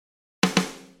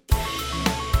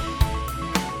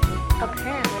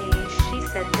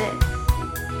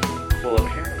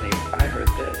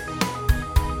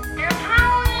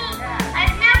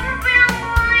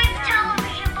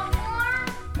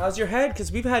How's your head?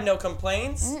 Because we've had no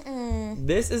complaints. Mm-mm.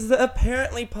 This is the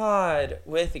Apparently Pod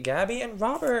with Gabby and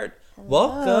Robert. Hello.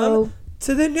 Welcome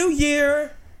to the new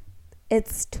year.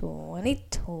 It's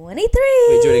 2023.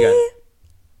 Wait, do it again.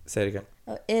 Say it again.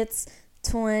 Oh, it's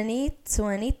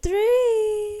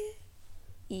 2023.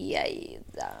 Yeah.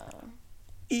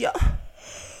 Yeah.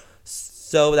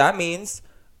 So that means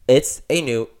it's a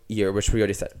new year, which we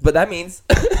already said. But that means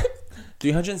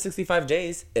 365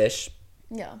 days-ish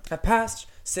Yeah. have passed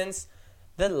since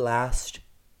the last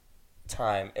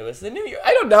time it was the new year.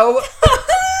 I don't know.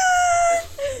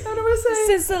 I don't know what to say.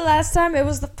 Since the last time, it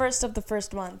was the first of the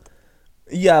first month.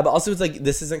 Yeah, but also it's like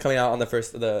this isn't coming out on the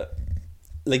first of the...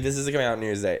 Like, this isn't coming out on New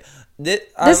Year's Day.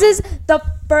 This is the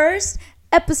first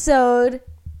episode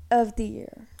of the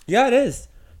year. Yeah, it is.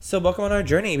 So welcome on our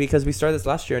journey because we started this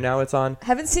last year. Now it's on...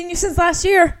 Haven't seen you since last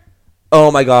year. Oh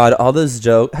my god, all those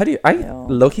jokes. How do you... Ew.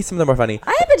 Low-key, some of them are funny.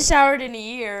 I haven't showered in a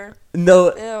year.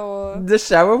 No, Ew. the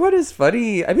shower one is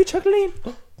funny. I be chuckling.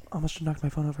 I almost knocked my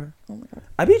phone over. Oh my god.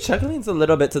 I be chuckling a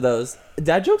little bit to those.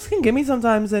 Dad jokes can get me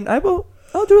sometimes, and I'll do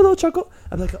a little chuckle.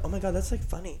 I'm like, oh my god, that's like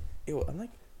funny. Ew, I'm like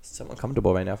so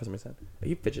uncomfortable right now for some reason. Are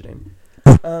you fidgeting?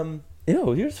 Ew,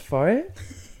 yours fart?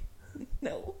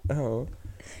 No. Oh.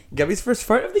 Gabby's first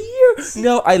fart of the year.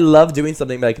 No, I love doing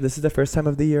something like this is the first time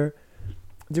of the year.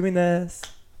 Doing this.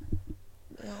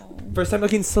 No. First time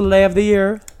looking slay of the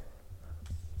year.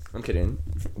 I'm kidding.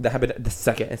 That happened the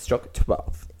second it struck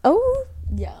 12. Oh,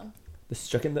 yeah. The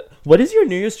struck in the... What is your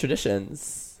New Year's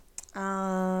traditions? Do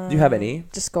you have any?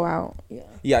 Just go out. Yeah.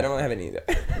 Yeah, I don't really have any either.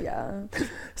 Yeah.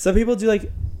 Some people do like...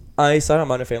 I saw it on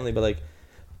Modern Family, but like...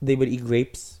 They would eat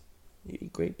grapes. You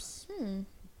eat grapes?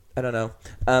 I don't know.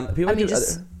 People do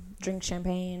just other... drink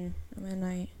champagne at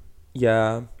midnight.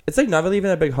 Yeah. It's like not really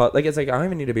even a big hot... Like, it's like I don't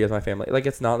even need to be with my family. Like,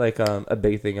 it's not like a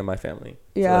big thing in my family.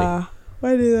 Yeah.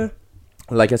 Why neither?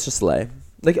 Like, it's just slay.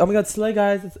 Like, oh my god, slay,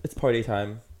 guys. It's party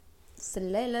time.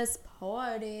 Let's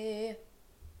party.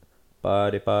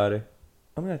 Party. Oh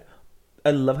my god.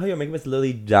 I love how your makeup is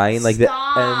literally dying, like,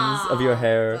 Stop. the ends of your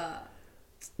hair.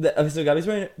 So Gabby's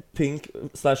wearing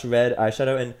pink/red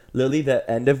eyeshadow, and literally the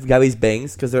end of Gabby's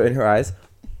bangs, because they're in her eyes.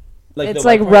 Like It's the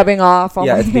like white part- rubbing off on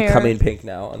Yeah, my it's hair. becoming pink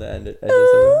now on the edges.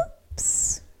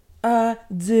 Oops. I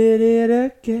did it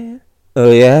again.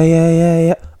 Oh yeah.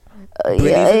 Yeah.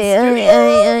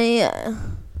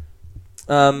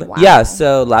 Wow. Yeah,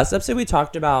 so last episode we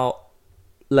talked about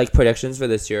like predictions for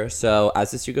this year. So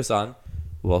as this year goes on,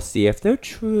 we'll see if they're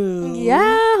true.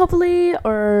 Yeah, hopefully,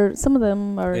 or some of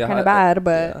them are kind of bad,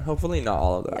 but yeah, hopefully not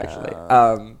all of them Yeah. actually.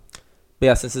 But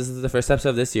yeah, since this is the first episode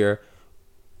of this year,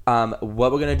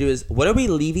 what we're gonna do is what are we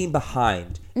leaving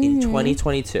behind in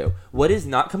 2022? What is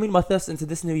not coming with us into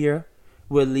this new year?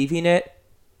 We're leaving it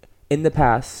in the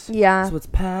past. yeah, So what's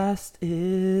past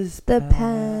is the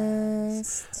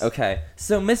past. Okay,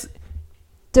 so Miss...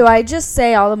 Do I just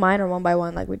say all of mine or one by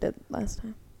one like we did last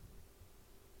time?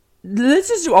 Let's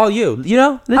just do all you. You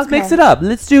know, let's Okay. mix it up.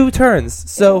 Let's do turns.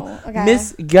 So Ew, okay.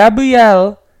 Miss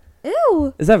Gabrielle,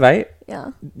 Ew. is that right?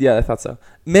 Yeah. Yeah, I thought so.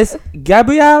 Miss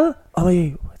Gabrielle. Oh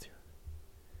wait, what's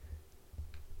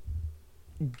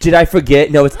did I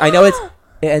forget? No, I know it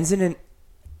ends in an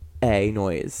A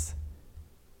noise.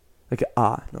 Like an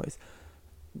ah noise.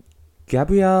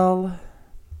 Gabrielle.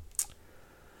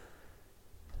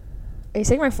 Are you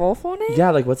saying my full name?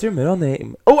 Yeah, like what's your middle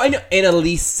name? Oh, I know.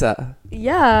 Annalisa.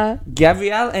 Yeah.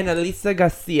 Gabrielle Annalisa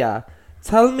Garcia.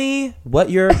 Tell me what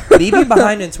you're leaving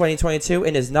behind in 2022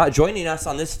 and is not joining us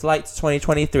on this flight to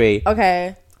 2023.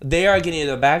 Okay. They are getting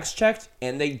their bags checked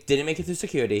and they didn't make it through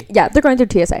security. Yeah, they're going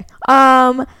through TSA.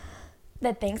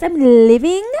 The things I'm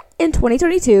leaving in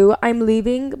 2022, I'm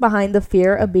leaving behind the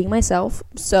fear of being myself.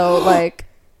 So like,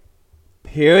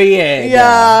 Period.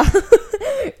 yeah,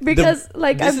 because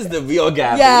like This is the real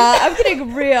Gabby. yeah, I'm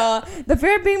getting real. The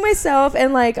fear of being myself,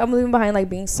 and like I'm leaving behind like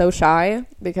being so shy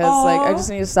because like I Aw.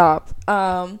 just need to stop.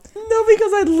 No,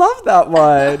 because I love that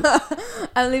one.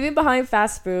 I'm leaving behind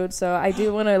fast food, so I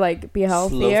do want to like be Slow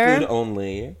healthier. food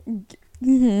only.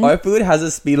 Our food has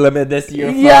a speed limit this year,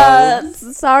 folks. Yeah,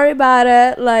 sorry about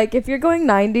it. Like if you're going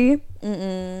 90,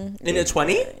 In a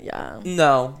 20? yeah.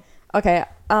 No. Okay.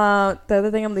 The other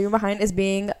thing I'm leaving behind is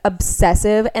being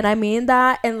obsessive, and I mean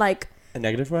that in like A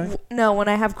negative way? no, when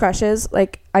I have crushes,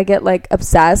 like I get like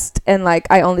obsessed, and like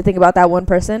I only think about that one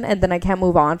person, and then I can't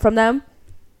move on from them.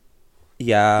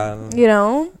 Yeah. You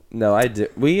know? No, I do.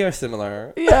 We are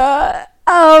similar. Yeah.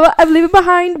 I'm leaving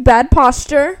behind bad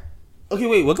posture. Okay,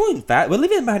 wait. We're going fat. We're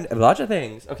leaving behind a lot of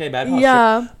things. Okay, bad posture.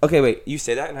 Yeah. Okay, wait. You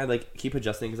say that, and I like keep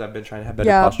adjusting because I've been trying to have better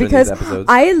Yeah, posture in because these episodes.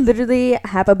 I literally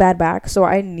have a bad back, so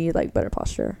I need like better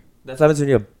posture. That's happens when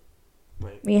you.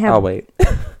 Wait. We have I'll wait.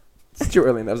 It's too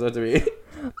early in episode 3.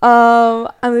 I'm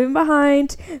leaving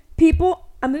behind people.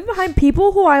 I'm leaving behind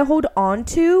people who I hold on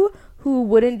to who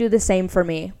wouldn't do the same for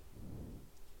me.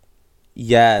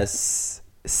 Yes.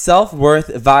 Self-worth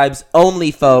vibes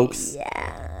only, folks.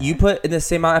 Yeah. You put in the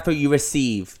same amount of effort you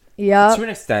receive. Yeah. To an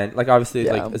extent. Like, obviously,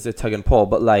 Yeah. like, it's a tug and pull.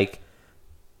 But, like,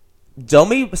 don't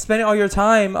be spending all your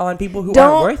time on people who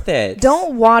Don't- aren't worth it.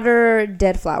 Don't water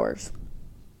dead flowers.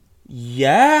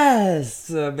 Yes.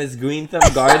 Miss Green Thumb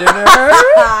Gardener.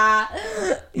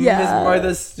 Yeah. Miss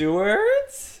Martha Stewart.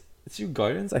 Is she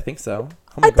gardens? I think so.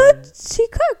 Oh my I God. thought she I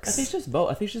cooks. think she's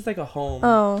both. I think she's like a home.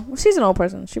 Oh, well, she's an old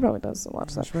person. She probably does a lot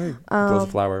of stuff. She probably grows a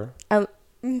flower.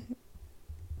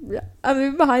 Yeah. I'm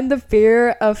leaving behind the fear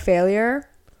of failure.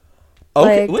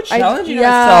 Okay, Like, we're challenging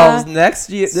yeah. ourselves next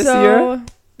year. This So, year.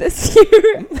 This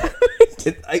year.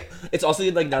 It's also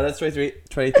like now that's 23,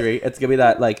 it's gonna be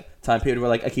that like time period where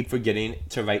like I keep forgetting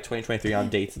to write 2023 on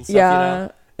dates and stuff, Yeah. you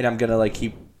know? And I'm gonna like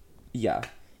keep, yeah.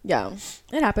 Yeah.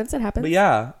 It happens. It happens. But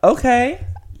yeah, okay.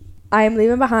 I am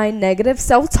leaving behind negative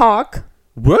self-talk.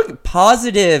 We're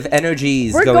positive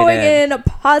energies We're going going in. in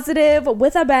positive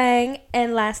with a bang,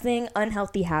 and last thing,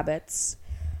 unhealthy habits.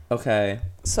 Okay.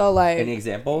 So like, Any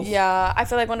examples? yeah, I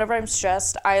feel like whenever I'm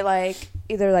stressed, I like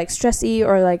either like stress eat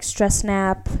or like stress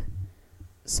nap.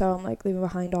 So I'm like leaving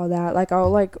behind all that. Like I'll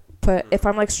like put, if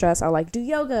I'm like stressed, I'll like do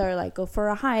yoga or like go for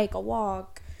a hike, a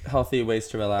walk. Healthy ways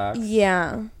to relax.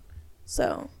 Yeah.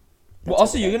 So. Well,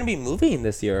 also you're gonna be moving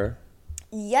this year.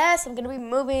 Yes, I'm gonna be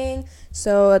moving,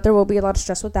 so there will be a lot of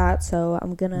stress with that. So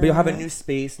I'm gonna. But you'll have a new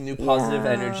space, new positive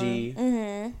energy.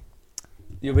 Mm-hmm.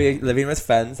 You'll be living with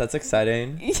friends. That's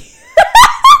exciting.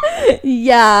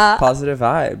 Yeah. Positive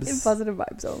vibes. Positive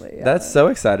vibes only. Yeah. That's so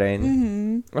exciting.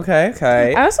 Mm-hmm.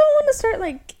 Okay. I also want to start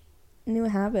like new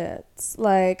habits.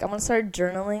 Like I'm gonna start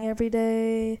journaling every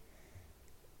day.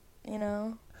 You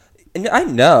know. And I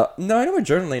know what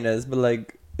journaling is, but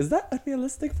like, is that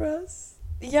unrealistic for us?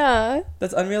 Yeah.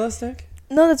 That's unrealistic?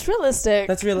 No, that's realistic.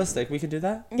 That's realistic. We can do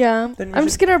that? Yeah. Then we I'm should-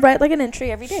 just gonna write like an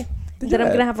entry every day. Then Then do I'm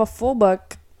it. gonna have a full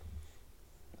book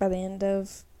by the end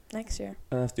of next year.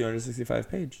 365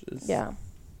 pages. Yeah.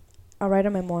 I'll write a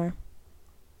memoir.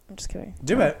 I'm just kidding.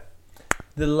 Do it.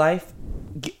 The life.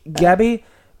 Gabby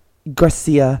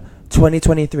Garcia,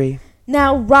 2023.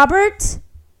 Now, Robert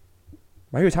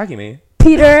Why are you attacking me?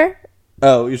 Peter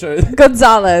Oh, you're trying.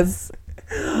 Gonzalez.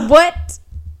 What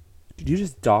Did you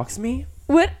just dox me?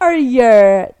 are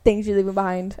your things you're leaving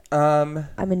behind? Um.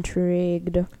 I'm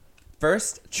intrigued.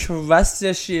 First, trust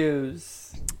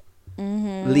issues.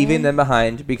 Mm-hmm. Leaving them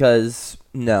behind because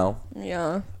no,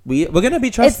 Yeah. we're gonna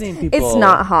be trusting people. It's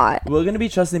not hot. We're gonna be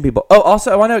trusting people. Oh,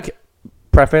 also, I want to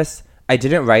preface: I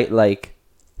didn't write like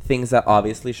things that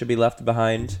obviously should be left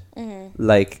behind,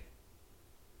 like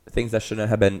things that shouldn't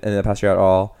have been in the past year at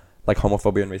all, like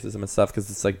homophobia and racism and stuff, because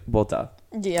it's like, well, duh.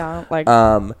 Yeah. Like.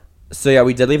 So yeah,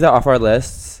 we did leave that off our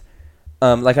lists.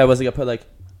 Like I wasn't gonna put like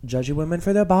judging women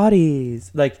for their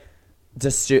bodies, like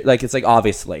just like it's like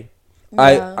obviously.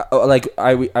 Yeah. I was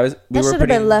we that were should have putting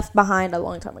been left behind a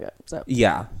long time ago. So.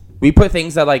 yeah. We put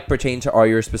things that like pertain to our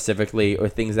year specifically, or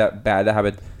things that bad that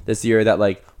happened this year that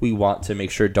like we want to make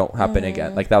sure don't happen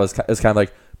again. Like that was it was kind of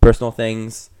like personal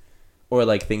things, or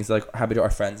like things that, like happen to our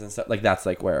friends and stuff. Like that's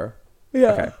like where.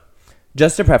 Yeah. Okay.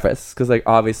 Just to preface, because like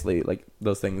obviously like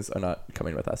those things are not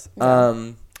coming with us.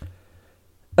 Yeah.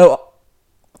 Oh,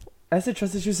 I said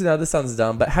trust issues. Now this sounds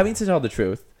dumb, but having to tell the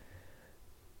truth,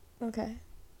 Okay.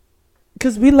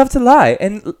 because we love to lie,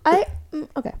 and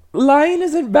Okay. lying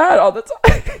isn't bad all the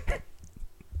time.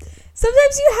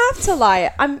 Sometimes you have to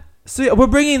lie. So yeah, we're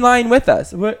bringing lying with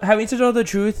us. We're having to tell the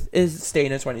truth is staying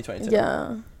in 2022.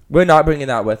 Yeah. We're not bringing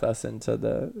that with us into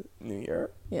the new year.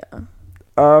 Yeah.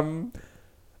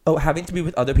 Oh, having to be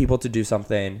with other people to do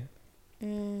something.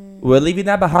 We're leaving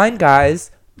that behind,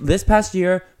 guys. This past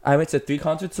year, I went to 3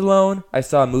 concerts alone. I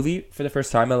saw a movie for the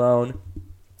first time alone.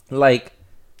 Like,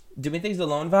 doing things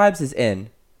alone vibes is in.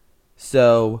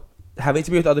 So, having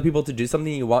to be with other people to do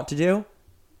something you want to do,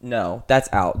 no, that's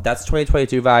out. That's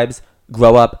 2022 vibes.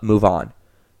 Grow up, move on.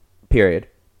 Period.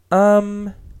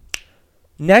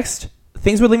 Next,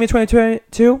 things we're leaving in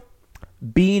 2022.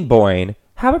 Being boring.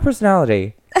 Have a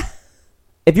personality.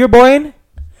 If you're boring,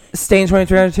 stay in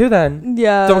 2022 then.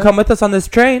 Yeah. Don't come with us on this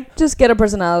train. Just get a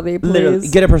personality, please. Literally,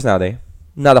 get a personality.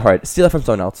 Not a heart. Steal it from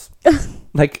someone else.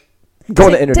 Like, go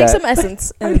on the internet. Take some essence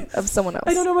of someone else.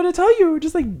 I don't know what to tell you.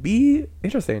 Just like be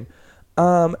interesting.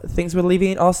 Things we're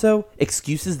leaving also,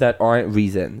 excuses that aren't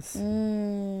reasons.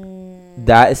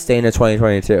 That is staying in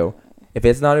 2022. If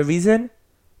it's not a reason,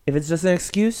 if it's just an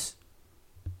excuse,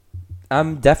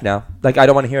 I'm deaf now. Like I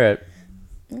don't want to hear it.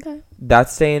 Okay.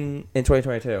 That's staying in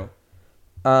 2022.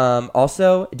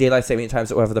 Also, daylight saving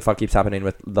times, or whatever the fuck keeps happening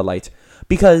with the light,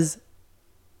 because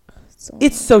So,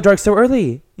 it's so dark so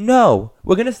early. No,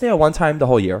 we're gonna stay at one time the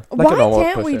whole year. Like a why normal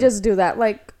can't we person. just do that?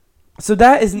 Like, So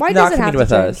that is Why not does it coming have to with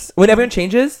change? us. When everyone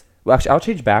changes, well, actually, I'll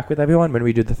change back with everyone when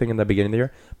we do the thing in the beginning of the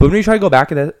year. But when we try to go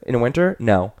back in the winter,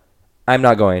 no, I'm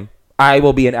not going. I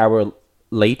will be an hour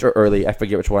late or early. I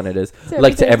forget which one it is.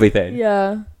 Like to everything.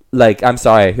 Yeah. Like, I'm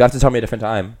sorry. You have to tell me a different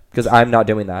time because I'm not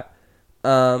doing that.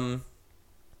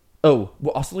 Oh,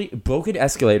 well, also broken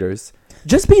escalators.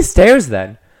 Just be stairs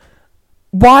then.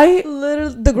 Why?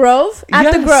 The Grove?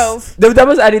 At the Yes. Grove. That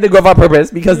was adding the Grove on purpose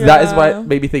because that is Yeah. what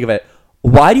made me think of it.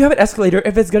 Why do you have an escalator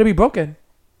if it's gonna be broken?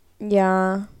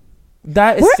 Yeah.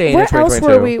 That is staying in Where else 2022.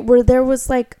 were we? Where there was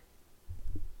like,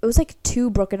 it was like 2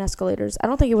 broken escalators. I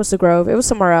don't think it was the Grove. It was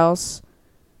somewhere else.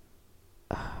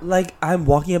 Like, I'm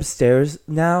walking upstairs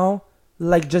now.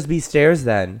 Like, just be stairs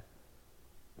then.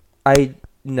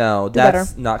 No, Do better.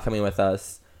 that's not coming with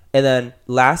us. And then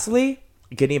lastly,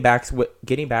 getting back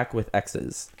with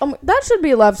exes. That should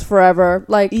be left forever.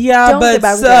 Like, Yeah, don't get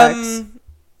back but with your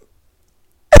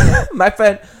ex. my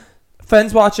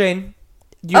friends watching,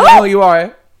 you Oh! know who you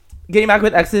are. Getting back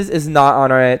with exes is not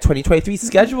on our 2023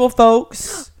 schedule,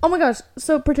 folks. Oh my gosh.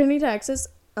 So pertaining to exes,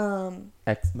 My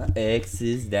ex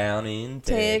is down in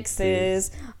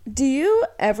Texas. Do you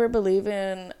ever believe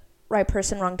in right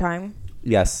person, wrong time?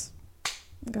 Yes.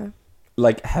 Okay.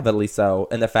 Like, heavily so.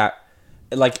 And the fact,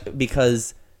 like,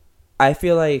 because I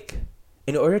feel like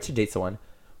in order to date someone,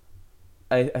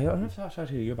 I don't know if I've talked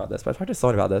to you about this, but I've talked to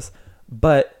someone about this,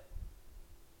 but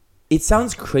it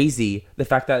sounds crazy, the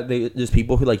fact that there's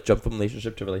people who, like, jump from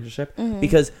relationship to relationship,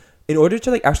 because in order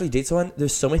to, like, actually date someone,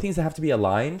 there's so many things that have to be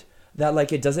aligned that,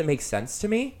 like, it doesn't make sense to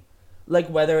me. Like,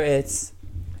 whether it's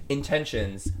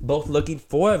intentions, both looking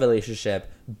for a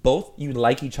relationship, both you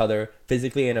like each other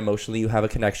physically and emotionally, you have a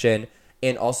connection,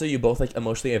 and also you both, like,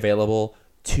 emotionally available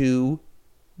to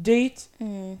date.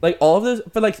 Like, all of those,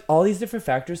 for, like, all these different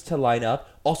factors to line up.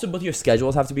 Also, both your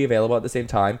schedules have to be available at the same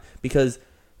time, because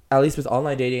at least with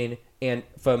online dating, and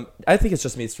I think it's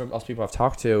just me, it's from most people I've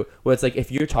talked to, where it's like, if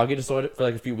you're talking to someone for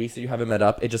like a few weeks that you haven't met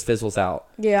up, it just fizzles out.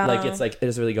 Yeah. Like, it's like, it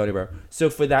doesn't really go anywhere. So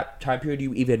for that time period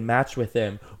you even match with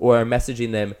them or are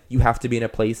messaging them, you have to be in a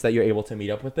place that you're able to meet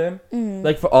up with them.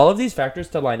 Like, for all of these factors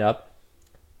to line up,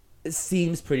 it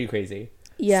seems pretty crazy.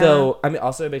 Yeah. So, I mean,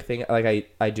 also a big thing,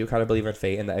 like, I do kind of believe in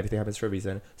fate and that everything happens for a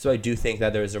reason. So I do think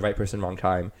that there is a right person, wrong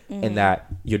time, and that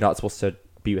you're not supposed to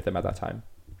be with them at that time.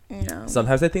 No.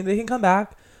 Sometimes I think they can come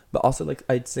back, but also, like,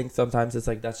 I think sometimes it's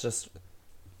like, that's just,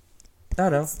 I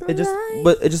don't know.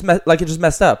 It just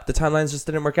messed up. The timelines just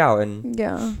didn't work out. And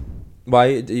Yeah.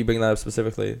 why do you bring that up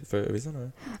specifically, for a reason?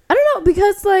 Or? I don't know,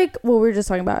 because like, well, we were just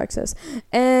talking about exes,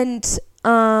 and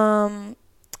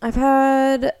I've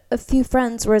had a few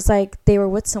friends where it's like they were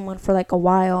with someone for like a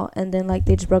while and then like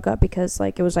they just broke up because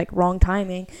like it was like wrong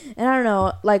timing, and I don't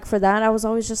know, like for that I was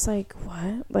always just like,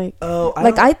 what, like,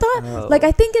 I thought like,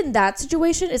 I think in that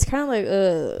situation it's kind of like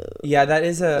yeah, that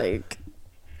is like,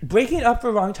 breaking up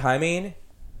for wrong timing.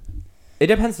 It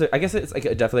depends. I guess it's like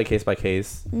definitely case by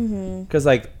case, because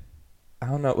like, I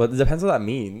don't know. Well, it depends what that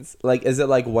means. Like, is it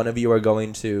like one of you are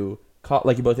going to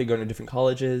like you both are going to different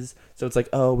colleges, so it's like,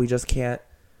 oh, we just can't.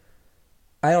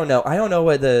 I don't know. I don't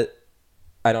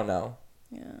know.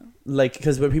 yeah, Like,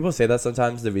 because when people say that,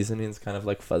 sometimes the reasoning is kind of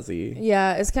like fuzzy.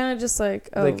 yeah, it's kind of just like,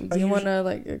 oh, Like, do you want to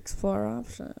like explore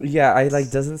options? Yeah, I like,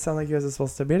 doesn't sound like you guys are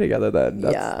supposed to be together then.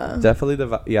 That's Yeah.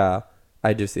 definitely yeah,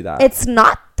 I do see that. It's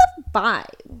not the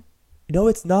vibe. No,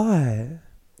 it's not.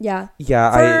 Yeah.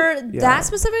 Yeah, For yeah. that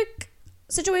specific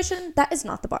situation, that is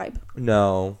not the vibe.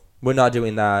 No, we're not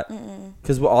doing that.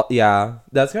 Because we're all, yeah,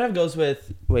 that's kind of goes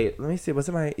with, wait, let me see, is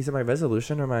it my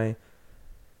resolution or my,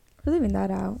 We're leaving that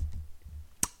out.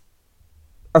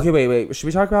 okay, wait, should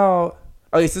we talk about,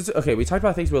 okay, we talked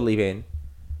about things we're leaving,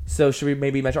 so should we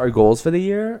maybe mention our goals for the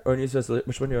year, or which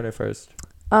one do you want to first?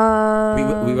 We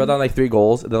wrote down like 3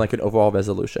 goals and then like an overall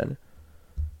resolution.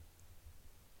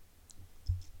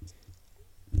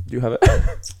 Do you have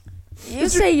it? You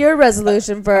say your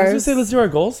resolution I was first. gonna say, let's do our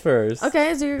goals first. Okay,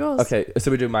 let's do your goals. Okay,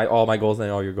 so we do all my goals and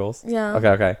all your goals. Yeah.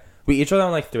 Okay. We each wrote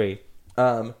down like 3.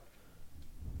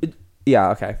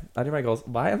 Yeah. Okay. I do my goals.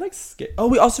 Why? I'm like scared. Oh,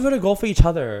 we also wrote a goal for each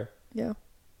other. Yeah.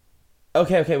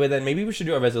 Okay. Well, then maybe we should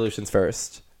do our resolutions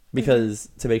first, because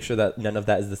to make sure that none of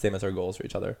that is the same as our goals for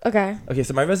each other. Okay. Okay.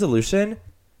 So my resolution.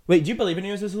 Wait, do you believe in New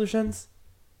Year's resolutions?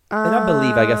 And not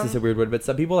believe, I guess, is a weird word, but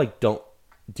some people like don't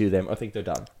do them or think they're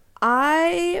dumb.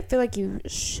 I feel like you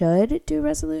should do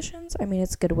resolutions. I mean,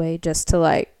 it's a good way just to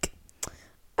like,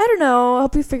 I don't know,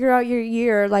 help you figure out your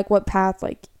year, like what path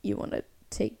like you want to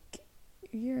take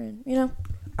your year in, you know?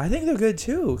 I think they're good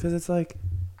too, because it's like,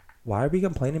 why are we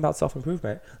complaining about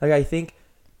self-improvement? Like,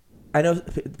 I know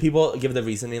people give the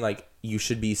reasoning like you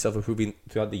should be self-improving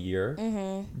throughout the year,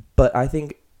 but I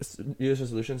think New Year's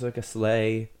resolutions are like a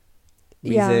sleigh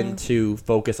reason to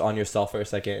focus on yourself for a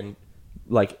second and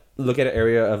like look at an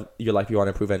area of your life you want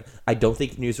to improve in. I don't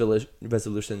think New Year's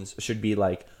resolutions should be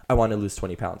like, I want to lose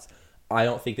 20 pounds. I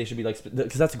don't think they should be like,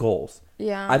 because that's goals.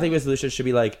 Yeah. I think resolutions should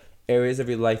be like areas of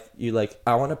your life you like,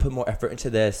 I want to put more effort into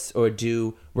this, or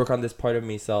do work on this part of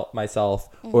myself,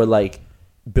 or like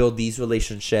build these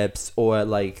relationships, or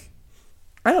like,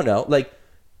 I don't know, like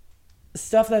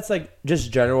stuff that's like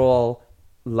just general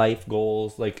life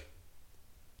goals, like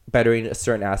bettering a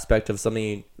certain aspect of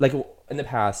something. Like in the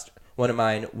past, one of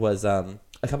mine was a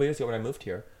couple years ago when I moved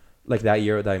here, like that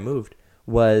year that I moved,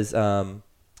 was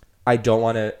I don't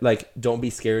want to, like, don't be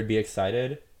scared, be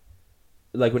excited.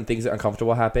 Like when things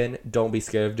uncomfortable happen, don't be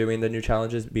scared of doing the new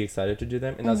challenges, be excited to do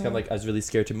them. And that's kind of like, I was really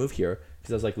scared to move here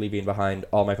because I was like leaving behind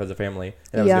all my friends and family,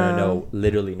 and I was gonna know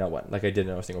literally no one. Like I didn't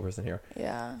know a single person here.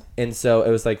 Yeah. And so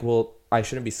it was like, well, I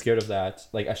shouldn't be scared of that.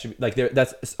 Like I should, like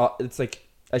it's like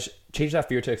I should change that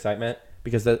fear to excitement,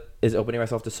 because that is opening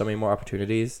myself to so many more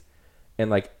opportunities. And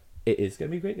like, it is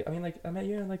gonna be great. I mean, like, I met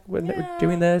you and like we're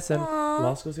doing this, and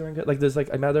law school's going good. Like there's like,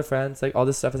 I met other friends, like all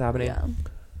this stuff is happening. Yeah.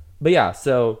 But yeah,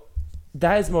 so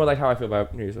that is more like how I feel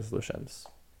about New Year's resolutions.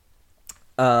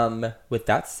 With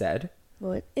that said,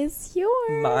 what is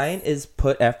yours? mine is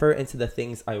put effort into the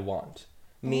things I want.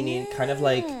 Meaning kind of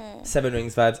like Seven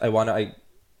Rings vibes. I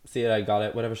see it, I got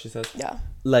it, whatever she says. Yeah.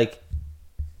 Like,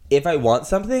 if I want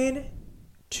something,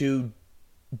 to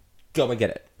go and get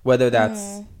it. Whether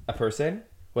that's a person,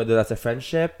 whether that's a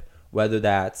friendship, whether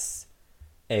that's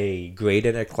a grade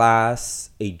in a class,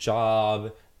 a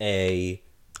job, a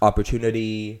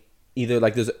opportunity. Either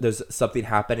like there's something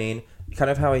happening.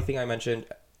 Kind of how I think I mentioned,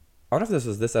 I don't know if this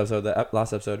was this episode, the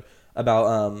last episode,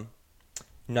 about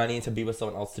not needing to be with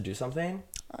someone else to do something.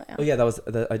 Oh yeah,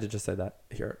 I did just say that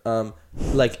here.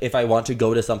 Like if I want to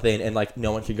go to something and like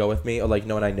no one can go with me, or like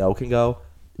no one I know can go,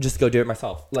 just go do it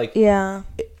myself. Like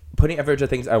putting effort to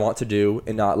things I want to do,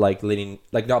 and not like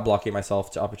not blocking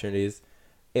myself to opportunities.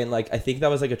 And like I think that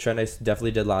was like a trend I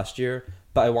definitely did last year,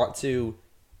 but I want to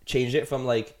change it from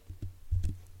like,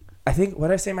 I think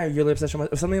what I say my yearly obsession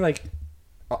was something like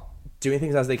doing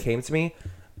things as they came to me.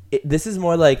 This is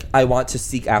more like I want to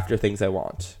seek after things I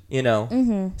want, you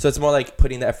know? So it's more like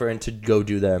putting the effort in to go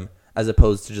do them, as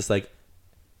opposed to just like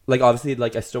obviously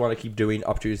like I still want to keep doing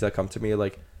opportunities that come to me,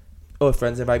 like, oh, if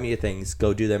friends invite me to things,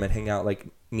 go do them and hang out, like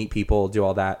meet people, do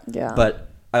all that. Yeah. But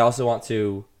I also want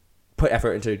to put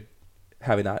effort into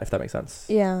having that, if that makes sense.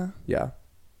 Yeah. Yeah.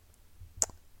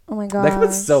 Oh my god. That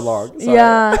was so long. Sorry.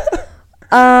 Yeah.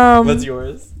 What's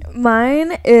yours?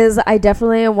 Mine is, I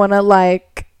definitely want to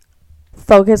like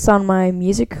focus on my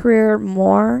music career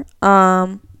more.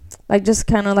 Like just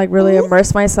kind of like really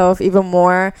immerse myself even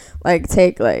more. Like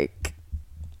take like,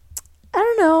 I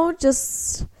don't know,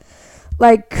 just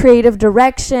like creative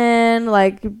direction,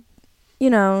 like, you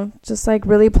know, just like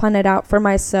really plan it out for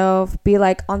myself. Be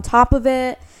like on top of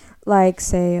it. Like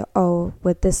say, oh,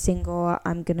 with this single,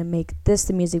 I'm gonna make this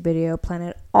the music video. Plan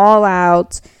it all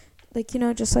out. Like, you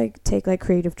know, just like take like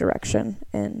creative direction.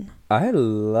 And I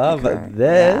love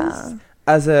this. Yeah.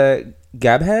 As a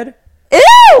gab head?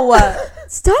 Ew!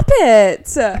 Stop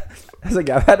it. As a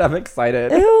gab head, I'm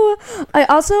excited. Ew. I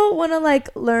also want to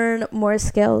like learn more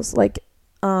skills. Like,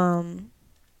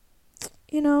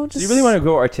 you know, just. So you really want to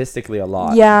grow artistically a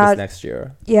lot this next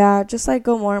year. Yeah, just like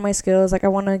go more on my skills. Like I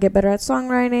want to get better at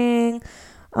songwriting.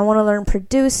 I want to learn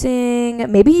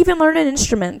producing. Maybe even learn an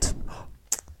instrument.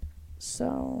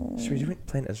 So. Should we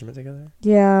play an instrument together?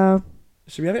 Yeah.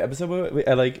 Should we have an episode where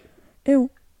I like.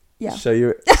 Ew. Yeah. Show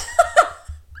you.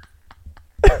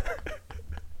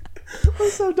 I'm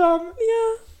so dumb.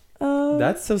 Yeah.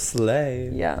 That's so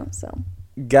slay. Yeah. So.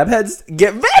 Gab heads,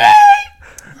 get ready!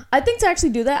 I think to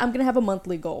actually do that, I'm gonna have a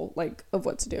monthly goal, like of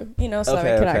what to do. You know, so I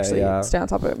can actually stay on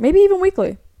top of it. Maybe even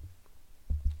weekly.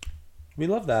 We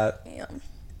love that. Yeah.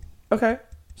 Okay.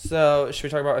 So should we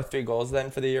talk about our 3 goals then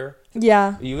for the year?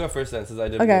 Yeah. You go first then, since I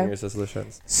did New Year's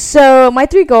resolutions. So my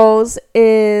 3 goals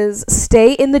is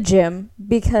stay in the gym,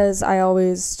 because I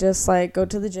always just like go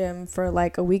to the gym for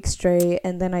like a week straight,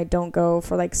 and then I don't go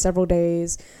for like several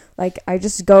days. Like I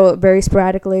just go very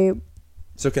sporadically.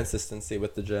 So consistency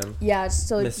with the gym. Yeah,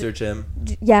 so like Mr. Jim.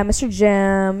 Yeah, Mr.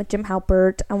 Jim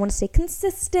Halpert. I want to stay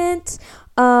consistent.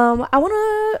 I want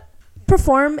to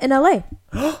perform in LA.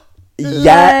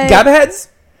 Yeah, gab heads.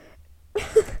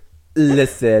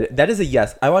 Listen, that is a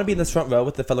yes. I want to be in this front row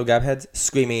with the fellow gab heads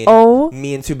screaming, "Oh,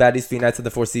 me and 2 baddies, 3 nights at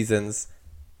the 4 Seasons."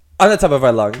 On the top of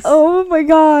our lungs. Oh my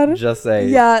god. Just say.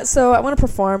 Yeah, so I want to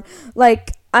perform.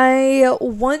 Like, I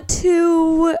want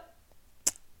to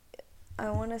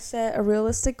set a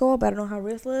realistic goal, but I don't know how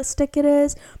realistic it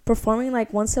is. Performing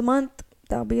like once a month,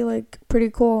 that'll be like pretty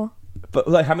cool. But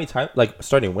like, how many times? Like,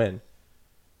 starting when?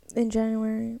 In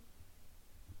January.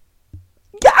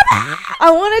 Yeah,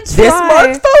 I want to try. This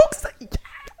month, folks.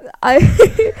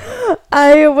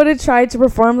 I want to try to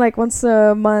perform like once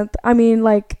a month. I mean,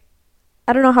 like,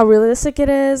 I don't know how realistic it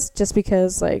is, just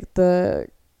because like You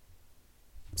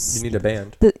need a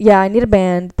band. yeah, I need a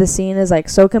band. The scene is like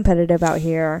so competitive out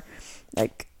here,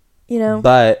 like, you know.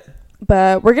 But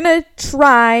We're gonna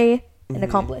try and Mhm.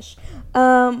 accomplish.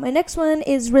 My next one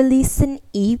is release an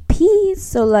EP.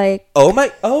 So like,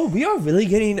 we are really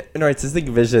getting an artistic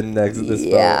vision this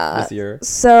year.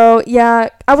 So yeah,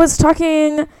 I was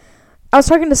talking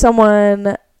to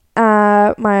someone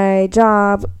at my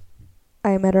job.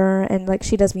 I met her, and like,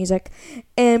 she does music,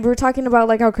 and we were talking about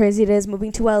like how crazy it is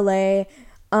moving to LA.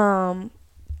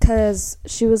 Cause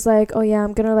she was like, oh yeah,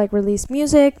 I'm gonna like release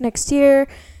music next year,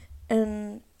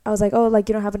 and I was like, oh, like,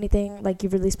 you don't have anything like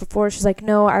you've released before? She's like,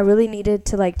 no, I really needed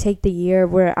to like take the year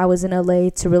where I was in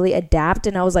LA to really adapt.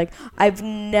 And I was like, I've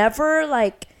never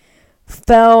like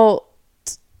felt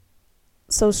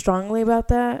so strongly about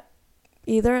that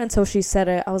either until she said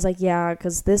it. I was like, yeah,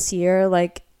 because this year,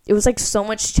 like, it was like so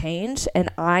much change, and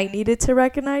I needed to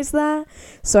recognize that.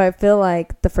 So I feel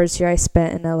like the first year I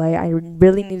spent in LA, I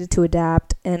really needed to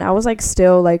adapt, and I was like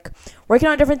still like working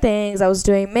on different things. I was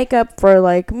doing makeup for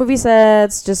like movie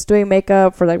sets, just doing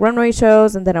makeup for like runway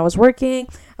shows, and then I was working.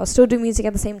 I was still doing music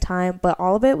at the same time, but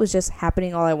all of it was just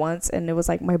happening all at once, and it was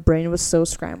like my brain was so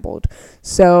scrambled.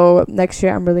 So next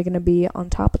year I'm really gonna be on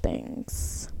top of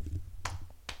things.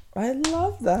 I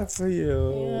love that for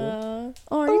you. Yeah.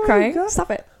 Oh, are you crying?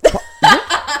 Stop it.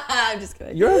 I'm just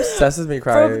kidding. You're obsessed with me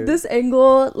crying. From this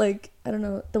angle, like, I don't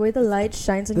know, the way the light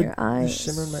shines in your eyes.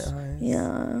 The shimmer in my eyes.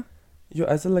 Yeah. Your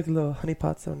eyes are like little honey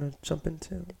pots I want to jump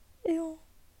into. Ew.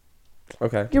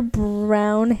 Okay. Your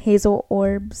brown hazel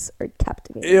orbs are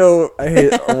captivating. Ew, I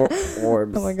hate orbs.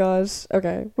 Oh my gosh.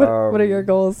 Okay. What are your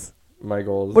goals? My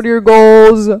goals. What are your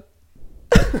goals?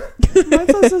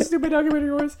 Mine's so stupid. How can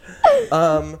yours?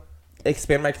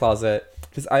 Expand my closet.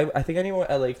 Because I think I need more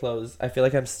LA clothes. I feel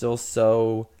like I'm still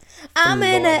so... I'm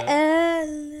in Florida.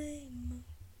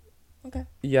 LA. Okay.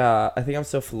 Yeah, I think I'm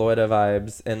still Florida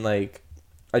vibes. And, like,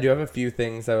 I do have a few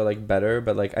things that are, like, better.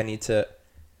 But, like, I need to...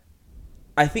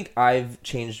 I think I've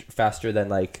changed faster than,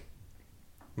 like,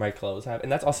 my clothes have.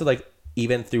 And that's also, like,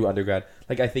 even through undergrad.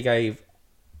 Like, I think I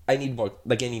need more...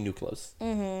 Like, I need new clothes.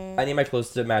 Mm-hmm. I need my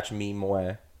clothes to match me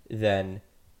more than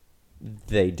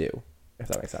they do. If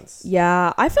that makes sense.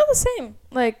 Yeah, I feel the same.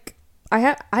 Like, I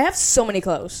have so many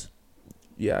clothes.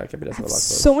 Yeah, Gabby does have a lot of clothes.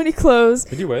 So many clothes.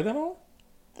 Did you wear them all?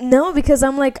 No, because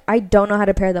I'm like, I don't know how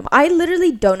to pair them. I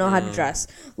literally don't know how to dress.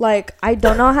 Like, I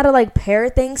don't know how to like pair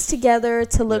things together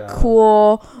to look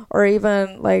cool, or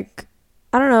even like,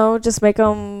 I don't know, just make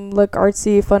them look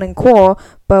artsy, fun, and cool.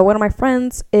 But one of my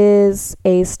friends is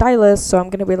a stylist, so I'm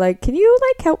gonna be like, can you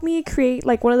like help me create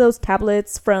like one of those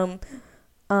tablets from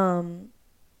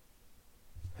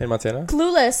Hey, Montana?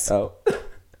 Clueless, Oh.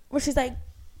 where she's like,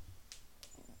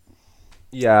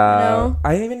 Yeah. you know?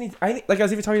 I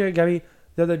was even talking to Gabby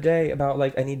the other day about,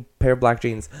 like, I need a pair of black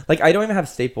jeans. Like, I don't even have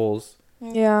staples.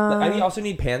 Yeah. Like, I also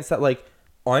need pants that, like,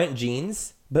 aren't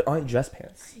jeans, but aren't dress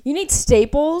pants. You need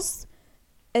staples,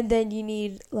 and then you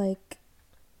need like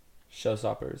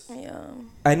Showstoppers. Yeah.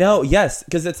 I know, yes.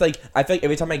 Because it's like, I feel like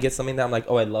every time I get something that I'm like,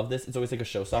 oh, I love this, it's always like a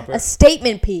showstopper. A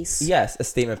statement piece. Yes, a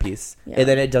statement piece. Yeah. And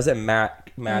then it doesn't match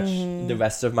the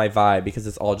rest of my vibe because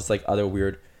it's all just like other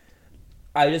weird.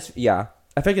 I feel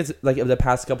like it's like over the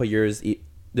past couple of years,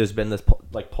 there's been this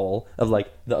like pull of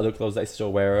like the other clothes I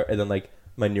still wear and then like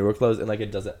my newer clothes, and like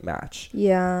it doesn't match.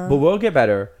 Yeah. But we'll get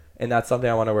better, and that's something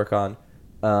I want to work on.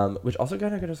 Which also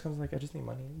kind of just comes like I just need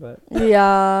money, but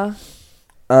yeah.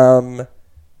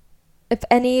 If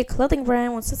any clothing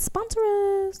brand wants to sponsor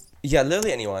us, yeah,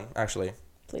 literally anyone actually,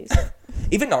 please.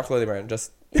 even not clothing brand,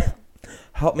 just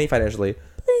help me financially,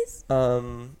 please. I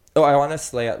want to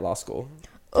slay at law school.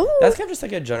 Ooh. That's kind of just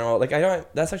like a general, like,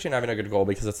 that's actually not even a good goal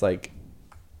because it's like,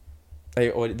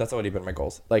 that's already been my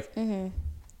goals. Like,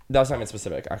 that's not even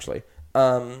specific, actually.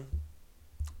 I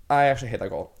actually hate that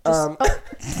goal.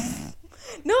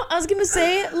 No, I was going to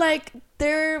say, like,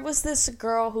 there was this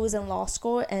girl who was in law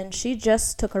school and she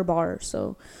just took her bar,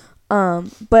 so,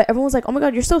 but everyone was like, oh my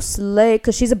God, you're so slay,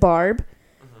 because she's a barb.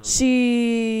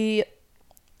 She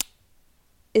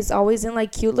is always in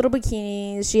like cute little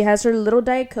bikinis. She has her little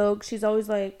Diet Coke. She's always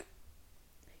like,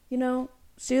 you know,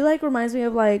 she like reminds me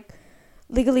of like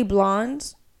Legally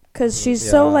Blonde, because she's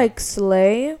so Yeah. like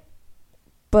slay,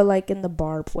 but like in the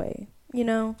Barb way, you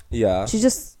know. Yeah.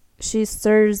 She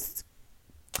stirs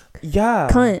Yeah.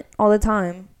 cunt all the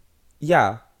time.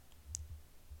 Yeah.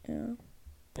 Yeah.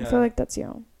 I Yeah. feel like that's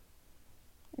yeah.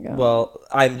 Well,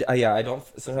 yeah, I don't.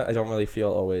 Sometimes I don't really feel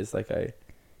always like I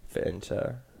fit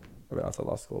into everyone else at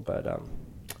law school, but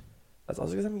that's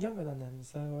also because I'm younger than them,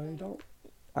 so I don't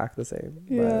act the same.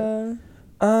 Yeah.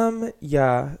 But,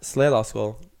 yeah, slay law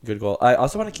school, good goal. I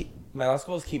also want to keep my law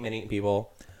school is keep meeting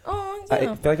people. Oh I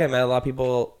yeah. feel like I met a lot of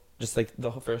people just like the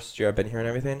whole first year I've been here and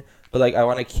everything, but like I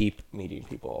want to keep meeting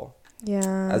people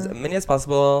Yeah. as many as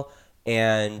possible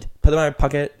and put them in my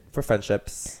pocket for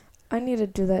friendships. I need to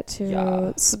do that too.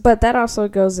 Yeah. But that also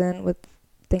goes in with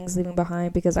things leaving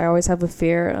behind because I always have a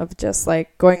fear of just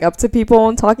like going up to people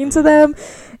and talking to them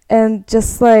and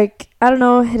just like, I don't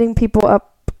know, hitting people up.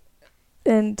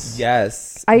 And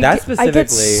Yes, I that get specifically.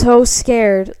 so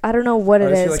scared. I don't know what I it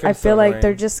just feel is. like I'm I feel so like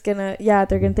they're annoying. just gonna,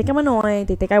 they're gonna think I'm annoying.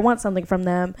 They think I want something from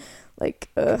them. Like,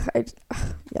 yeah.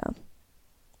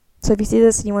 So if you see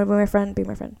this and you want to be my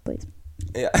friend, please.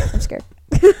 Yeah. I'm scared.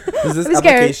 Is this I'm scared.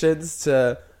 applications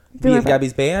to Be be my in friend.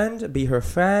 Gabby's band, be her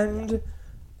friend,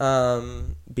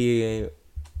 be,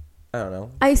 I don't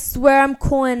know, I swear I'm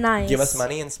cool and nice. give us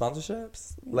money and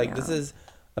sponsorships. Like this Yeah. is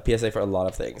a PSA for a lot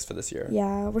of things for this year.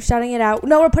 Yeah, we're shouting it out.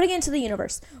 No, we're putting it into the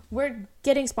universe. We're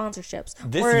getting sponsorships.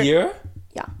 This year?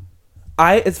 Yeah.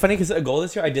 It's funny because a goal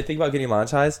this year I did think about getting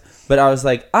monetized, but I was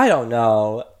like, I don't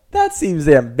know. That seems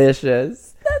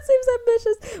ambitious. That seems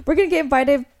ambitious. We're going to get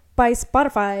invited by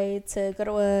Spotify to go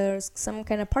to some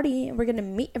kind of party, and we're going to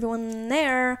meet everyone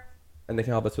there. And they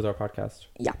can help us with our podcast.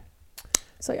 Yeah.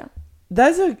 So, yeah.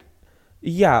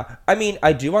 Yeah. I mean,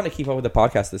 I do want to keep up with the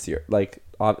podcast this year. Like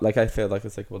I feel like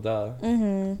it's like, well, duh.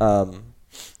 Mm-hmm.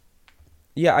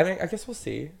 Yeah, I mean, I guess we'll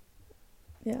see.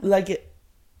 Yeah.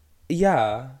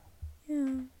 Yeah.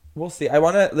 Yeah. We'll see.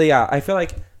 I feel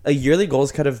like a yearly goal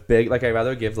is kind of big. Like, I'd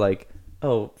rather give, like,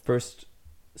 first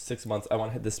 6 months, I want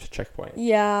to hit this checkpoint.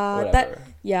 Yeah. Whatever.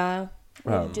 Yeah.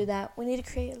 We need to Um, do that. We need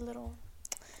to create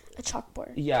a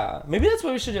chalkboard. Yeah. Maybe that's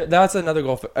what we should do. That's another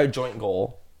goal, a joint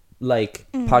goal. Like,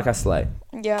 podcast slay.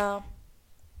 Yeah.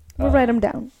 We'll write them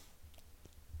down.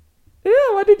 Yeah,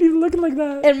 why did you look like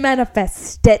that? And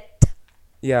manifest it.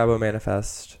 Yeah, we'll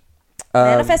manifest.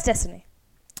 Manifest destiny.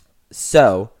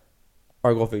 So,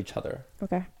 our goal for each other.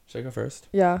 Okay. Should I go first?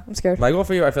 Yeah, I'm scared. My goal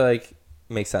for you, I feel like,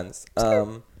 makes sense.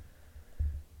 I'm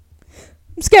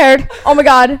scared. Oh my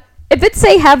god. If it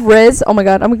say have Riz, oh my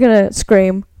god, I'm gonna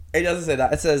scream. It doesn't say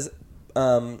that. It says,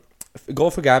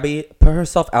 goal for Gabby, put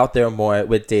herself out there more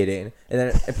with dating. And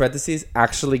then in parentheses,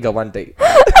 actually go on date.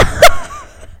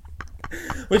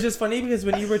 Which is funny because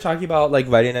when you were talking about like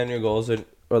writing down your goals or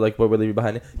like what we're leaving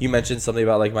behind, you mentioned something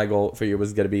about like my goal for you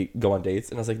was going to be go on dates.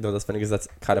 And I was like, no, that's funny because that's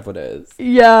kind of what it is.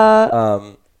 Yeah.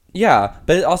 Yeah.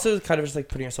 But it also kind of just like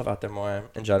putting yourself out there more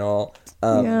in general.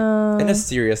 Yeah. In a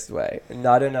serious way.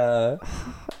 Not in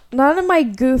my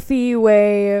goofy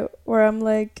way where I'm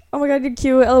like, oh my god, you're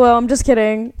cute. LOL, I'm just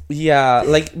kidding. Yeah.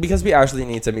 Like because we actually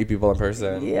need to meet people in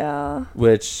person. Yeah.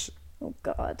 Which Oh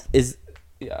god. is,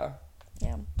 yeah.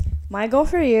 Yeah. My goal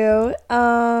for you.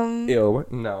 Ew.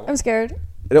 No. I'm scared.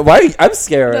 Why are you, I'm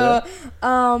scared.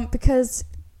 No. Because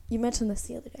you mentioned this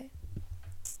the other day.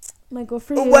 My goal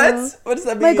for you. What? What does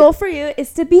that mean? My goal for you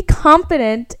is to be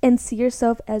confident and see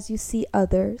yourself as you see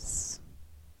others.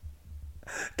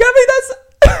 Gabby, that's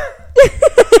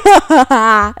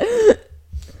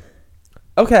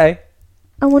okay.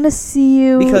 I want to see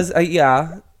you Because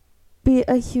yeah. be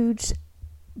a huge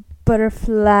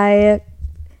butterfly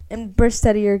and burst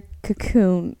out of your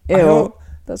cocoon. I Ew. don't-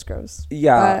 That's gross.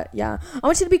 Yeah. Yeah. I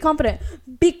want you to be confident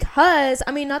because,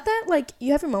 I mean, not that, like,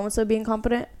 you have your moments of being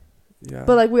confident, Yeah.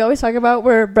 but, like, we always talk about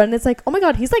where Brendan's like, oh my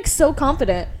god, he's, like, so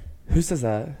confident. Who says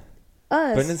that?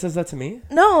 Us. Brendan says that to me?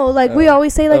 No, like, we Oh.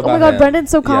 always say, like, oh my About god, him. Brendan's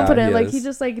so Yeah, confident. he Like, is. he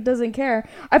just, like, doesn't care.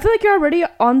 I feel like you're already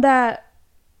on that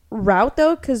route,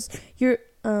 though, because you're,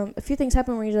 a few things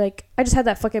happen where you're like, I just had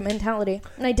that fucking mentality.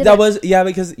 And I did That it. was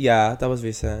that was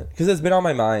recent. Because it's been on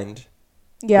my mind.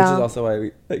 Yeah. Which is also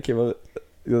why I came up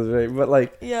the other day. But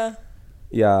like, Yeah.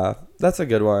 yeah, that's a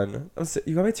good one.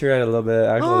 You got me teary-eyed a little bit,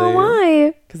 actually. Oh,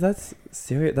 why? Because that's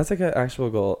serious. That's like an actual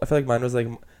goal. I feel like mine was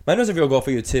a real goal for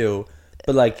you too.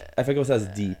 But like, I think it was as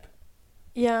deep.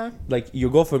 Yeah. Like, your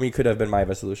goal for me could have been my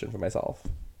resolution for myself.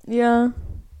 Yeah.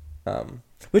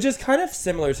 Which is kind of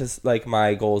similar to like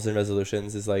my goals and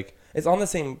resolutions. Is like it's on the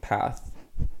same path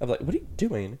of like, what are you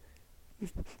doing?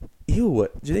 Ew!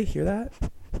 Do they hear that?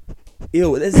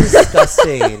 Ew! This is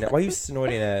disgusting. Why are you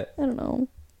snorting it? I don't know.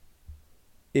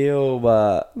 Ew!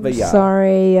 But yeah.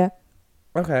 Sorry.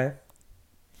 Okay.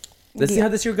 Let's see how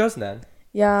this year goes then.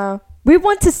 Yeah. We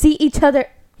want to see each other.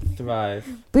 Thrive.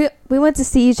 We want to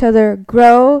see each other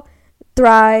grow,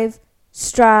 thrive,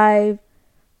 strive,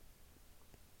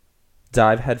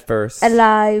 Dive headfirst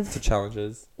alive. to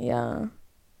challenges. Yeah.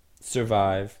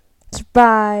 Survive.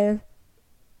 Survive.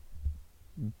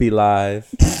 Be live.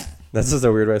 That's just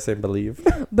a weird way of saying believe.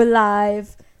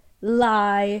 Believe.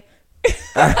 Lie.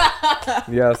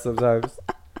 Yeah, sometimes.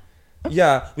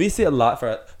 Yeah, we see a lot for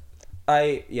it.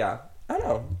 I don't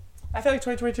know. I feel like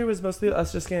 2022 was mostly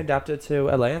us just getting adapted to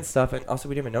LA and stuff, and also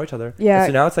we didn't even know each other. Yeah. And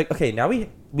so now it's like, okay, now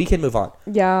we can move on.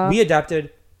 Yeah. We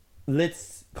adapted.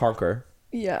 Let's conquer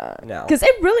Yeah. now. Because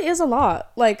it really is a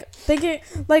lot. Like, thinking,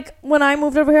 like, when I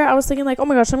moved over here, I was thinking, like, oh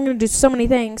my gosh, I'm going to do so many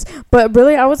things. But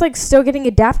really, I was, like, still getting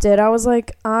adapted. I was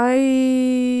like,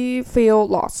 I feel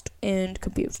lost and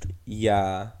confused.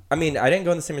 Yeah. I mean, I didn't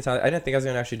go in the same time. I didn't think I was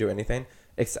going to actually do anything.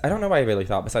 I don't know what I really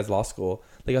thought besides law school.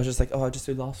 Like, I was just like, oh, I'll just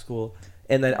do law school.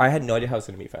 And then I had no idea how I was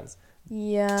going to meet friends,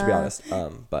 Yeah. to be honest.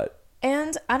 But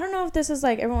And I don't know if this is,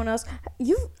 like, everyone else.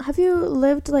 Have you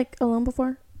lived, like, alone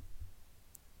before?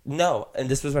 no. And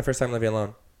this was my first time living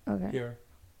alone. Okay. Here.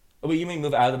 Oh, wait, you mean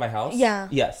move out of my house? Yeah.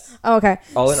 Yes. Oh, okay.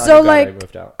 All in So, undergrad, like, I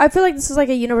moved out. I feel like this is like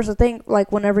a universal thing.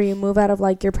 Like whenever you move out of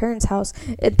like your parents' house,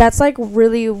 that's like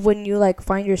really when you like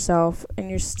find yourself and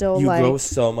you're still You like grow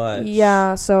so much.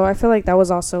 Yeah. So I feel like that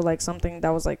was also like something that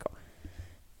was like,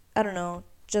 I don't know,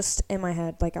 just in my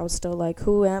head. Like I was still like,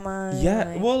 who am I? Yeah.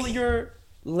 Like, Well, you're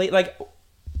late, like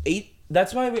 8.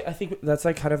 That's why I think that's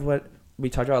like kind of what we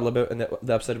talked about a little bit in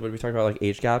the episode when we talked about like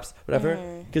age gaps, whatever.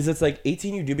 Because it's like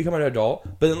 18, you do become an adult,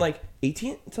 but then like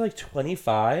 18 to like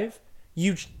 25,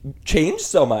 you change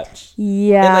so much.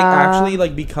 yeah. And like actually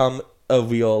like become a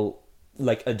real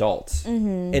like adult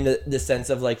Mm-hmm. in the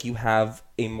sense of like you have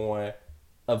a more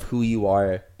of who you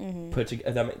are Mm-hmm. put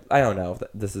together. I don't know if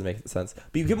this is making sense,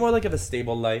 but you get more like of a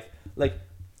stable life. Like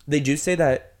they do say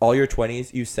that all your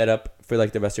 20s you set up for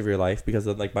like the rest of your life, because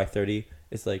then like by 30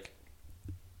 it's like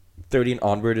 30 and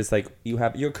onward is like you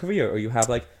have your career, or you have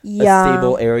like Yeah. a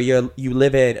stable area you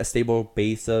live in, a stable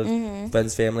base of Mm-hmm.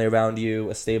 friends, family around you,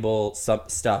 a stable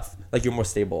stuff. Like you're more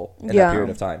stable in Yeah. that period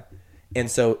of time. And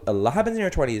so a lot happens in your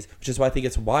 20s, which is why I think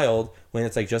it's wild when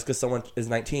it's like just because someone is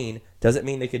 19 doesn't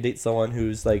mean they could date someone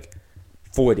who's like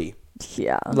 40.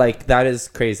 Yeah. Like that is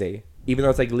crazy. Even though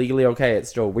it's like legally okay, it's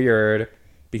still weird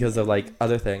because of like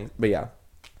other things. But yeah,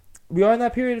 we are in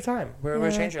that period of time where we're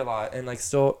Yeah. changing a lot and like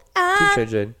still keep I'm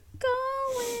changing.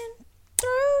 going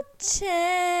through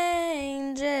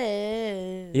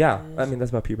changes. Yeah, I mean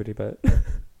that's about puberty, but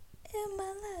In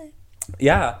my life.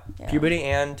 yeah, Yeah. puberty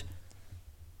and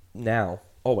now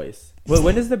always. Well,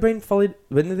 when does the brain fully?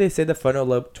 When did they say the frontal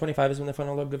lobe? 25 is when the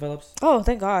frontal lobe develops. Oh,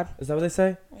 thank God. Is that what they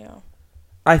say? Yeah.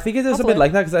 I think it is a Hopefully. bit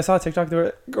like that because I saw a TikTok. There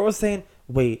were a girl was saying,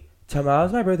 "Wait,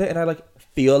 tomorrow's my birthday," and I like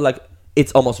feel like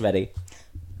it's almost ready.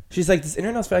 She's like, "This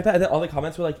internet's like that," and then all the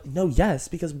comments were like, "No, yes,"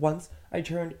 because once I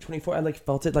turned 24, I like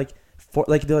felt it like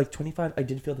they're like 25. I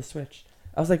did feel the switch.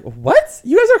 I was like, "What?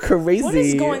 You guys are crazy." What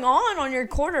is going on your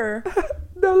quarter?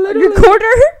 No, On literally. your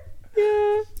quarter?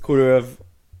 Yeah. Quarter of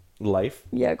life.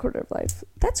 Yeah, quarter of life.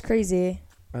 That's crazy.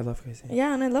 I love crazy.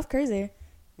 Yeah, and I love crazy.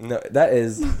 No, that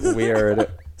is weird.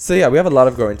 So yeah, we have a lot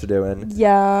of growing to do, and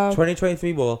Yeah.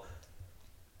 2023 will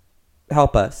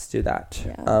help us do that.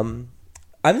 Yeah.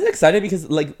 I'm just excited because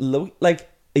like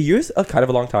a year's kind of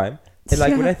a long time, and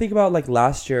like when Yeah. I think about like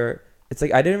last year, it's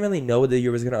like I didn't really know the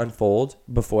year was gonna unfold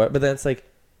before, but then it's like,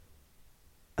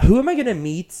 who am I gonna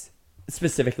meet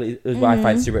specifically is what I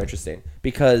find Mhm. super interesting,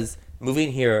 because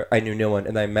moving here I knew no one,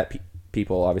 and I met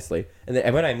people obviously, and then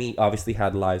everyone I meet obviously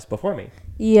had lives before me.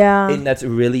 Yeah. And that's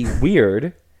really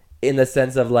weird in the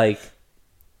sense of like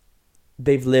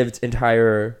they've lived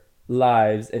entire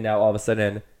lives and now all of a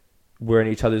sudden we're in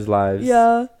each other's lives.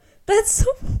 Yeah. That's so...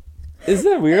 Isn't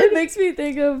that It weird? makes me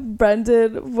think of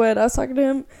Brendan when I was talking to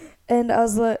him, and I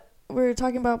was like, we were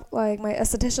talking about like my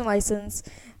esthetician license.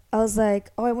 I was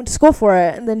like, oh, I went to school for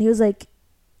it, and then he was like,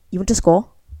 you went to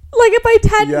school? Like if I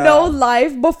had Yeah. no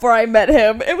life before I met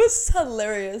him, it was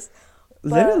hilarious.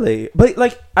 Literally. But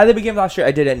like at the beginning of last year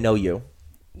I didn't know you.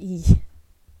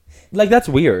 Like that's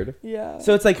weird. Yeah.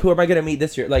 So it's like, who am I gonna meet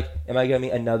this year? Like, am I gonna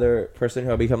meet another person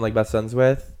who I'll become like best friends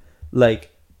with?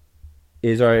 Like,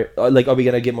 are we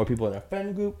gonna get more people in our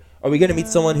friend group? Are we gonna meet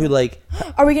someone who like?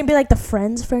 Are we gonna be like the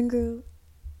friends friend group?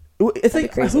 It's That'd be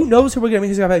like, crazy. who knows who we're gonna meet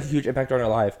who's gonna have a huge impact on our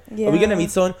life? Yeah. Are we gonna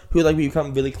meet someone who like we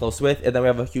become really close with and then we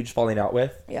have a huge falling out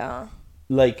with? Yeah.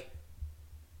 Like,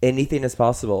 anything is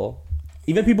possible.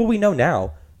 Even people we know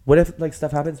now. What if like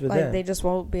stuff happens with Like them? they just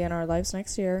won't be in our lives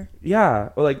next year. Yeah,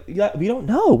 or like yeah, we don't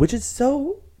know, which is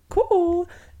so cool,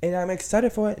 and I'm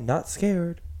excited for it, not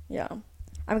scared. Yeah.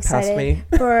 I'm Past excited me.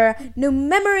 for new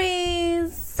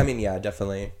memories. I mean, yeah,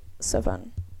 definitely. So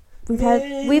fun. We've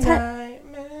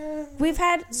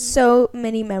had so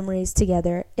many memories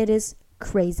together. It is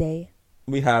crazy.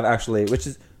 We have actually, which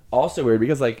is also weird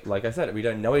because like I said, we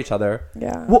don't know each other.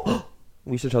 Yeah. Well,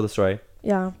 we should tell the story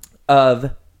Yeah.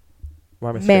 of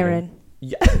Marin.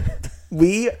 Yeah.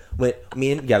 Me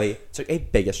and Gabby took a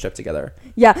biggest trip together.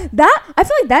 Yeah, that I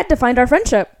feel like that defined our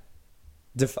friendship.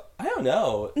 I don't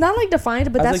know. Not like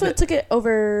defined, but I that's like what took it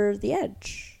over the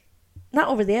edge. Not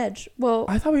over the edge. Well,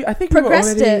 I think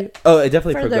progressed we were already, it. Oh, it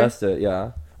definitely further. progressed it.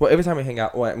 Yeah. Well, every time we hang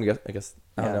out, well, I guess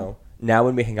I don't Yeah. know. Now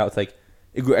when we hang out, it's like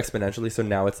it grew exponentially. So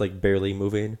now it's like barely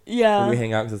moving. yeah. When we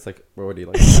hang out, because it's like we're already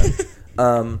like.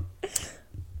 that.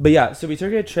 But yeah, so we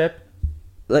took a trip.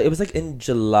 Like it was like in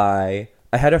July.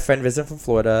 I had a friend visit from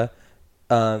Florida,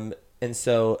 and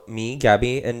so me,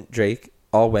 Gabby, and Drake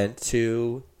all went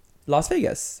to Las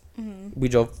Vegas. Mm-hmm. We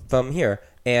drove from here,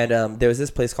 and there was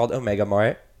this place called Omega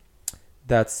Mart.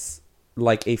 That's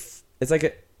like it's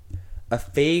like a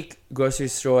fake grocery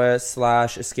store /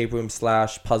 escape room /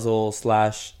 puzzle /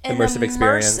 immersive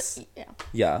experience. Yeah.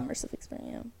 Yeah, Immersive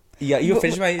experience. yeah. You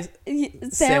finished my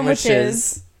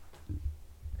Sandwiches.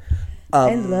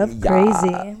 I love yeah.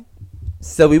 crazy.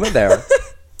 So we went there,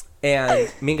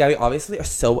 and me and Gabby obviously are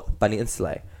so funny and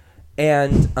slay,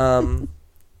 and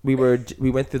we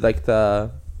went through like the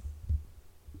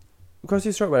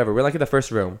grocery store, whatever. We're like in the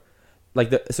first room,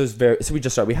 so we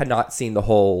just started. We had not seen the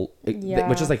whole, Yeah.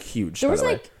 which is like huge. There by was the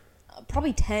way. like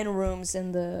probably 10 rooms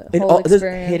in the And whole there's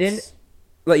experience. hidden,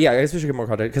 like yeah, I guess we should get more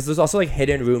content because there's also like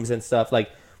hidden rooms and stuff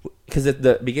like because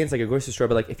the begin's like a grocery store,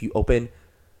 but like if you open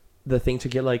the thing to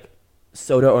get like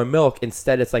soda or milk,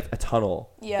 instead it's like a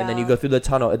tunnel. Yeah. And then you go through the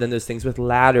tunnel, and then there's things with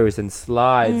ladders and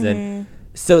slides, and Mhm.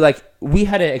 so like we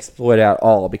hadn't explored it at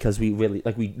all because we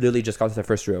literally just got to the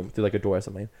first room through like a door or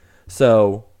something.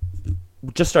 So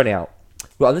just starting out,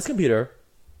 we're on this computer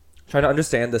trying to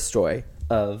understand the story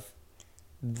of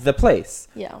the place.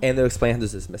 Yeah. And they'll explain how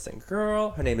there's this missing girl.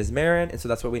 Her name is Marin, and so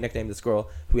that's what we nicknamed this girl,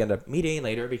 who we ended up meeting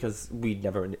later because we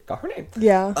never got her name.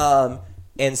 Yeah.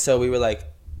 And so we were like,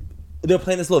 they were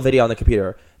playing this little video on the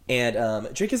computer,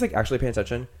 and Drake is like actually paying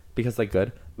attention because like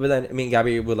good. But then me and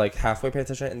Gabby would like halfway pay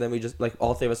attention, and then we just like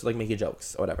all three of us would like making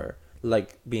jokes or whatever,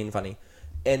 like being funny.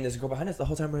 And there's a girl behind us the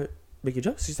whole time we're making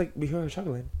jokes. She's like, we hear her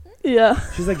chuckling. Yeah.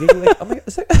 She's like giggling, like, oh my god,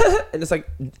 it's like, and it's like,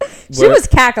 She was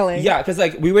cackling. yeah, because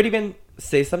like we would even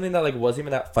say something that like wasn't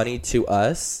even that funny to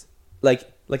us, like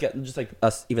just like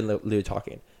us even literally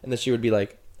talking, and then she would be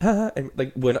like, haha, and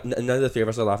like when none of the three of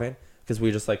us are laughing because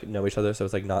we just like know each other, so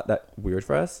it's like not that weird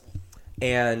for us,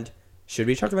 and she'd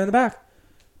be chuckling in the back.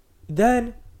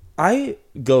 Then I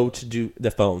go to do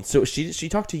the phone, so she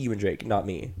talked to you and Drake, not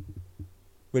me,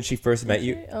 when she first met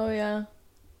you. Oh, yeah.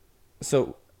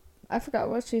 So I forgot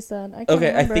what she said. I can't okay,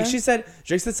 remember. I think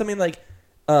Drake said something like,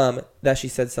 that she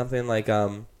said something like,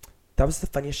 that was the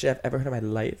funniest shit I've ever heard in my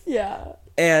life. Yeah.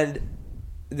 And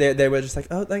they were just like,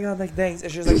 oh my god, like thanks.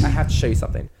 And she was like, I have to show you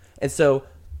something. And so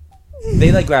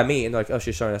they like grab me and they're like, oh,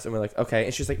 she's showing us. And we're like, okay.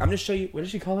 And she's like, I'm gonna show you. What did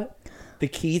she call it? The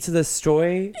key to the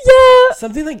story. Yeah.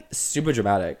 Something like super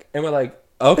dramatic. And we're like,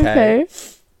 okay.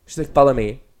 She's like, follow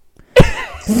me.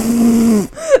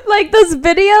 Like those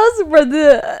videos where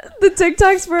the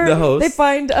TikToks where The host. they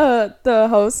find the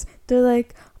host. They're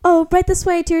like, oh, right this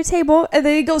way to your table, and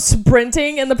they go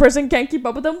sprinting and the person can't keep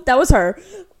up with them. That was her.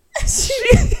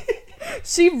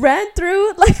 She ran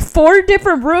through like 4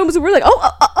 different rooms. And we're like,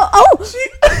 oh. She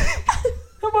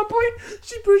at one point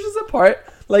she pushes apart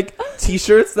like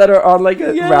t-shirts that are on like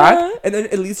a Yeah. rack, and then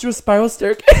it leads to a spiral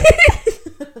staircase.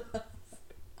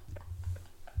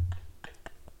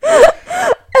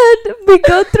 And we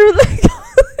go through like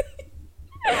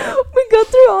we go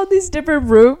through all these different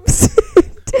rooms.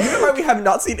 Meanwhile, we have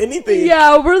not seen anything.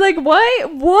 Yeah, we're like,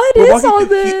 what We're is walking all through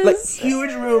this? like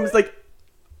huge rooms, like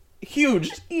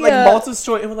huge, Yeah. like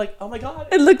multi-story, and we're like, oh my god.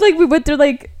 It looked like we went through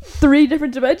like 3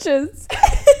 different dimensions.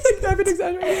 Like, not even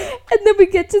exaggerating. And then we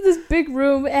get to this big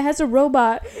room. It has a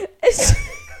robot. And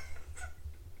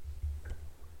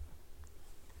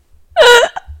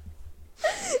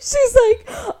she's like,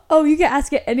 oh, you can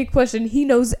ask it any question. He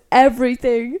knows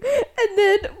everything. And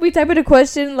then we type in a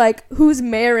question like, who's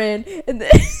Marin? And then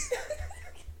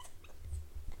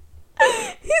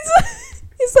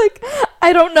he's like,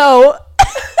 I don't know.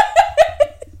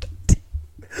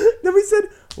 Then we said,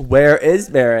 where is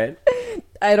Marin?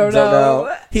 I don't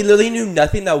know. He literally knew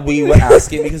nothing that we were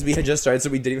asking because we had just started,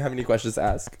 so we didn't even have any questions to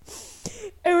ask.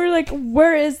 And we're like,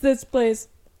 where is this place?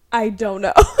 I don't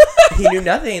know. He knew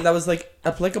nothing that was like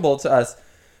applicable to us.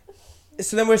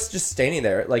 So then we're just standing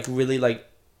there, like really like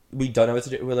we don't know what to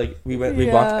do. We're like, we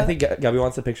walked. I think Gabby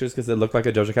wants the pictures because it looked like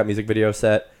a Doja Cat music video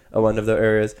set at one of the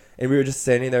areas, and we were just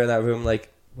standing there in that room,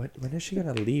 like, what? When is she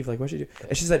gonna leave? Like, what'd she do?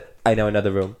 And she said, I know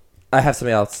another room. I have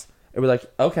something else. And we're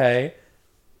like, okay.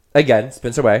 Again,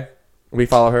 spins her way. We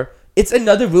follow her. It's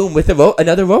another room with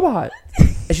another robot.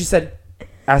 And she said,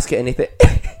 ask it anything.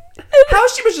 How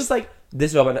she was just like,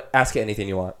 this robot, ask it anything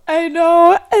you want. I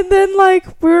know. And then,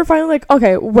 like, we were finally like,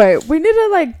 okay, wait, we need to,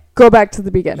 like, go back to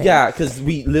the beginning. Yeah, because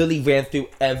we literally ran through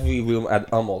every room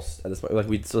almost at this point. Like,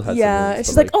 we still had some rooms, and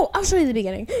she's like, oh, I'll show you the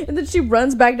beginning. And then she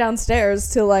runs back downstairs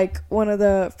to, like, one of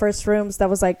the first rooms that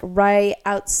was, like, right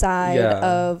outside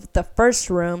of the first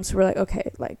room. So we're like,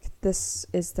 okay, like, this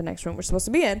is the next room we're supposed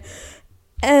to be in.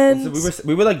 And so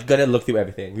we were like gonna look through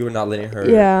everything. We were not letting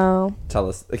her tell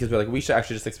us, because we're like, we should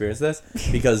actually just experience this,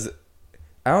 because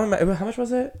I don't remember how much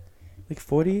was it, like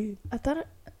 40. I thought it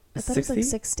was like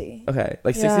 60. Okay,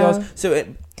 like $60. So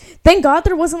thank God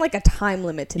there wasn't like a time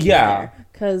limit to be there,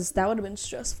 because that would have been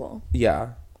stressful. Yeah,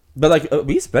 but like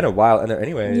we spent a while in there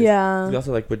anyways. Yeah, we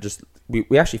also like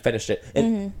we actually finished it.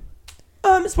 And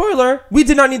spoiler, we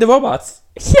did not need the robots.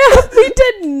 Yeah, we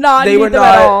did not need them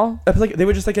at all. Like, they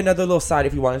were just like another little side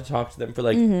if you wanted to talk to them for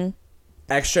like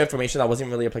extra information that wasn't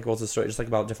really applicable to the story, just like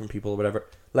about different people or whatever.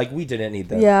 Like, we didn't need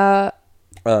them. Yeah.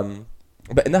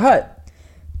 But in the hut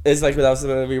is like, that was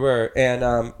where we were,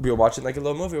 and we were watching like a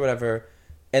little movie or whatever,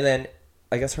 and then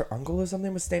I guess her uncle or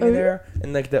something was standing there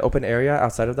in like the open area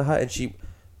outside of the hut, and she,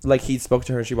 like, he spoke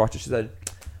to her and she walked in. She said,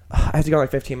 I have to go in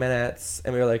like 15 minutes,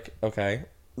 and we were like, okay,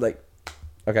 like.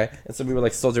 Okay, and so we were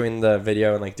like still doing the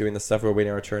video and like doing the stuff. We were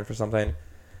waiting our turn for something,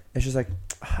 and she's like,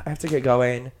 I have to get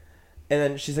going, and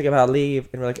then she's like about to leave,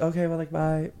 and we're like, okay, well, like,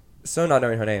 bye. So not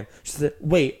knowing her name, she said,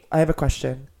 wait, I have a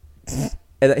question. And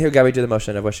then here Gabby do the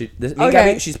motion of what me and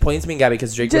Gabby, she's pointing to me and Gabby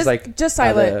because Drake was like just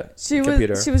silent. She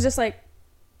was just like,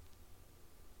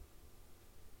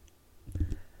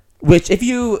 which if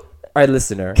you are a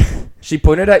listener, she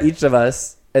pointed at each of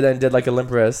us and then did like a limp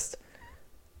wrist.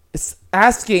 It's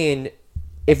asking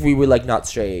if we were like not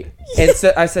straight, and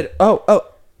so I said, oh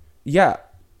yeah,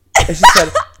 and she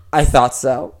said, I thought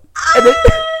so, and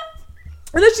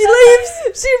then she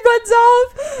leaves. She runs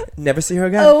off. Never see her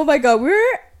again. Oh my God,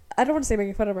 I don't want to say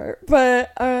making fun of her,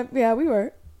 but yeah, we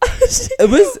were.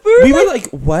 we were like,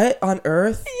 what on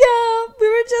earth? Yeah, we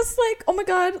were just like, oh my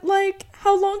God, like,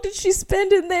 how long did she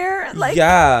spend in there? Like,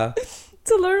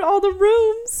 to learn all the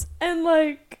rooms, and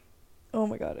like, oh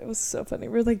my God, it was so funny.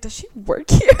 We were like, does she work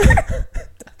here?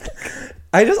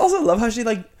 I just also love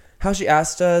how she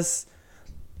asked us,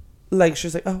 like, she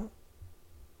was like, oh,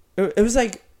 it was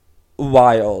like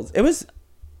wild. It was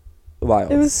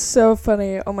wild. It was so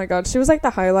funny. Oh my God, she was like the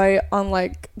highlight on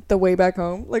like the way back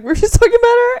home. Like, we were just talking about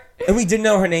her, and we didn't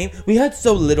know her name. We had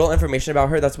so little information about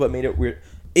her. That's what made it weird.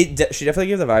 She definitely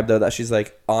gave the vibe though that she's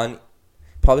like on,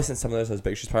 probably since some of this was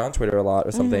big, she's probably on Twitter a lot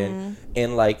or something,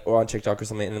 and like, or on TikTok or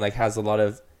something, and like has a lot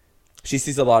of, she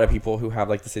sees a lot of people who have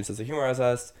like the same sense of humor as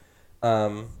us,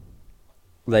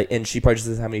 like, and she probably just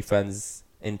doesn't have many friends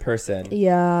in person.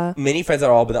 Yeah, many friends at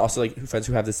all, but also like friends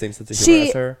who have the same sense of humor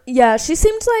as her. Yeah, she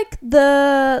seems like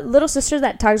the little sister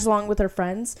that tags along with her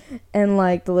friends, and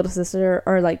like the little sister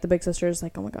or like the big sister is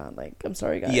like, oh my God, like, I'm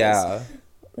sorry guys. Yeah,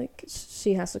 like,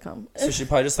 she has to come. So she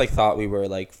probably just like thought we were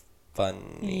like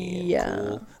funny. Yeah.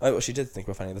 Cool. Oh, well, she did think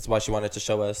we're funny. That's why she wanted to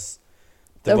show us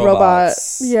the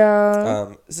robots.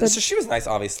 Yeah. So she was nice,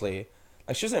 obviously.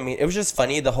 Like, she wasn't mean. It was just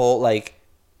funny, the whole like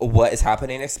what is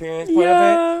happening experience part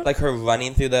of it. Like, her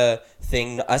running through the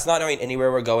thing, us not knowing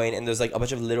anywhere we're going, and there's like a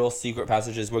bunch of little secret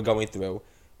passages we're going through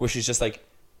where she's just like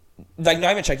not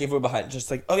even checking if we're behind,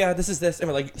 just like, oh yeah, this is this, and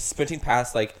we're like sprinting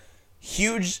past like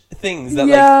huge things that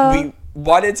like we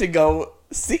wanted to go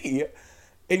see.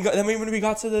 And then when we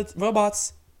got to the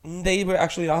robots, they were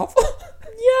actually awful.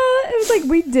 Yeah, it was like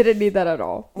we didn't need that at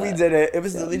all. We did it. It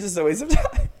was literally just a waste of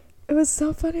time. It was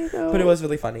so funny though. But it was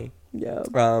really funny. Yeah.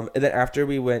 And then after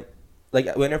we went, like,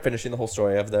 when we were finishing the whole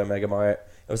story of the Mega Mart,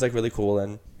 it was like really cool,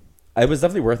 and it was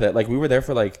definitely worth it. Like, we were there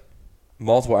for like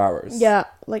multiple hours. Yeah,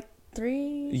 like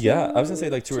 3. Yeah, I was gonna say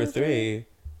like 2 or 3,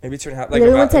 maybe 2.5. Like, we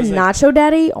went to Nacho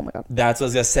Daddy. Oh my God. That's what I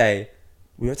was gonna say.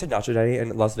 We went to Nacho Daddy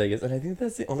in Las Vegas, and I think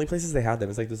that's the only places they had them.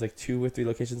 It's like there's like 2 or 3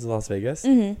 locations in Las Vegas.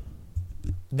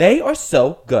 They are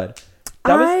so good.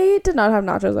 I did not have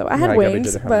nachos though. I had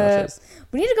wings, but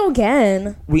we need to go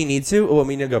again. We need to. Well,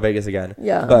 we need to go Vegas again.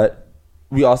 Yeah. But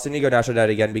we also need to go Nacho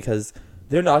Daddy again because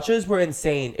their nachos were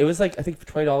insane. It was like, I think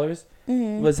 $20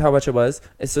 was how much it was.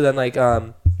 And so then like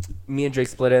me and Drake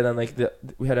split it, and then like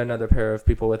we had another pair of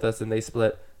people with us, and they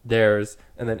split theirs,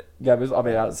 and then Gabby was all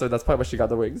made out, so that's probably why she got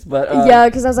the wings. But yeah,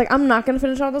 because I was like, I'm not gonna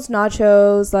finish all those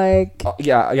nachos. Like,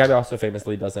 yeah, Gabby also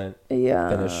famously doesn't yeah,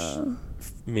 finish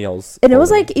meals. and it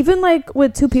was like even like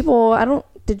with two people.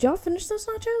 Did y'all finish those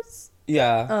nachos?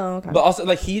 Yeah. Oh, okay. But also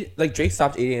like Drake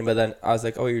stopped eating, but then I was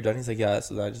like, oh, you're done. He's like, yeah.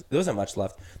 So then there wasn't much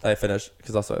left that I finished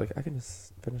because also like I can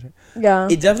just finish it. Yeah.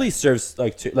 It definitely serves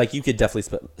like two. Like you could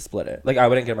definitely split it. Like I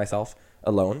wouldn't get myself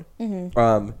alone.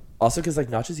 Mm-hmm. Also because like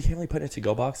nachos you can't really put in a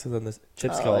to-go box, and then the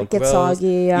chips go like get gross.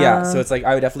 soggy. Yeah. Yeah. So it's like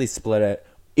I would definitely split it.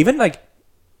 Even like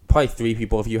probably 3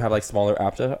 people if you have like smaller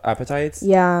appetites.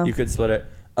 Yeah. You could split it.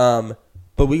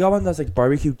 But we got one that's like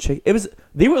barbecue chicken.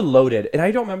 They were loaded, and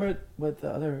I don't remember what the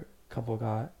other couple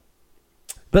got.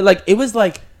 But like it was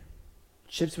like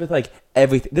chips with like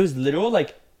everything. There was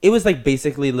it was like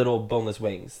basically little boneless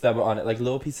wings that were on it, like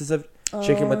little pieces of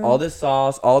chicken with all this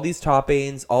sauce, all these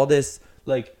toppings, all this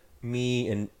like meat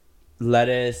and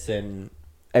lettuce and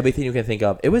everything you can think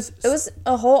of. It was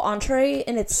a whole entree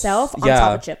in itself on Yeah.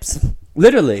 top of chips.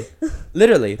 literally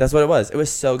that's what it was. It was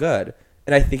so good,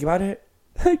 and I think about it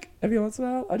like every once in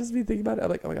a while. I just be thinking about it. I'm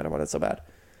like, oh my god, I want it so bad.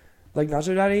 Like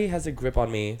Nacho Daddy has a grip on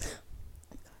me.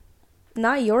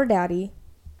 Not your daddy.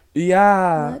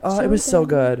 Yeah. Nacho It was so Daddy.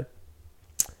 good.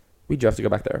 We do have to go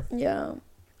back there. Yeah.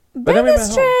 But then we Vegas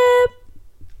went home. trip.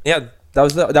 Yeah,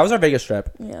 that was our Vegas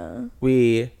trip. Yeah.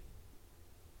 We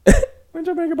went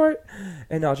to Mega Mart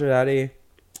and Nacho Daddy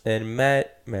and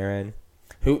met Marin,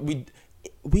 who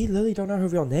we literally don't know her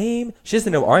real name. She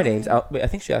doesn't know our names. Wait, I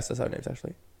think she asked us our names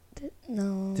actually.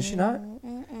 No. Did she not?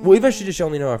 Mm-mm. Well, even she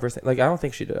only know our first name. Like I don't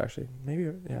think she did actually. Maybe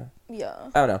yeah. Yeah.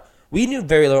 I don't know. We knew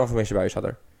very little information about each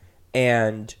other,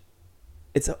 and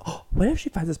it's what if she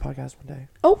finds this podcast one day?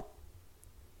 Oh.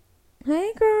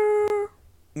 Hey, girl.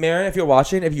 Marin, if you're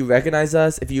watching, if you recognize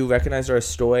us, if you recognize our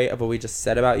story of what we just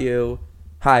said about you,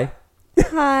 hi.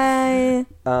 Hi.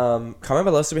 Comment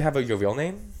below so we have your real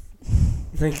name.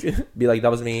 Like, be like,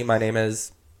 that was me. My name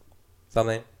is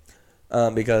something.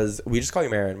 Because we just call you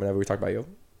Marin whenever we talk about you.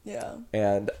 Yeah.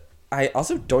 And I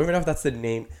also don't even know if that's the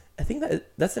name. I think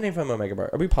that's the name from Omega Bar.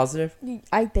 Are we positive?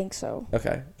 I think so.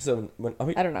 Okay. So when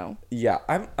I don't know. yeah,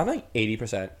 I'm like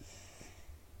 80%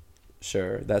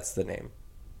 sure that's the name.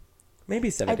 Maybe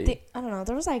 70. I don't know.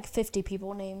 There was like 50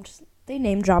 people named. They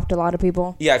name dropped a lot of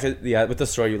people. Yeah, with the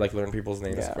story you like learn people's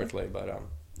names Yeah. quickly, but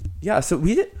yeah. So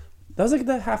we did. That was like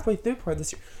the halfway through part of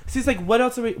this year. So it's like, what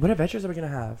adventures are we gonna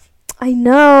have? I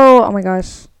know. Oh my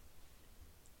gosh.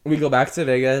 We go back to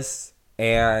Vegas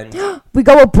and We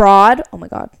go abroad. Oh my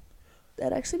god.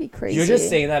 That'd actually be crazy. you're just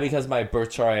saying that because my birth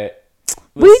chart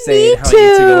was We saying need how I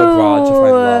need to go abroad to to.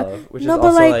 find love, which No, is but,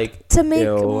 also like, like to make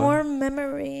ew. more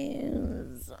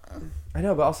memories. I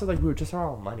know, but also like we were just our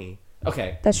own money.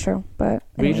 Okay, That's true, but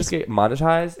we anyways. just get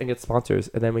monetized and get sponsors,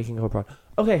 and then we can go abroad.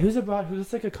 Okay, who's abroad?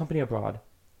 Who's like a company abroad?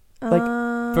 Like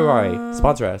Ferrari,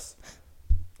 sponsor us.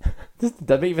 Does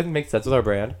that even make sense with our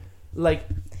brand? Like,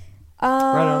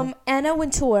 on. Anna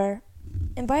Wintour.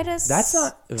 Invite us. That's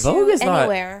not- to Vogue is not-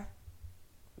 anywhere.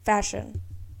 Fashion.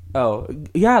 oh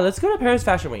yeah, let's go to Paris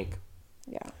Fashion Week.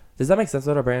 Yeah. Does that make sense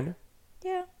with our brand?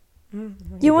 Yeah. I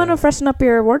You want to guess. freshen up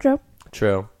your wardrobe?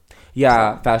 True.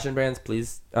 Yeah, fashion brands,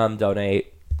 please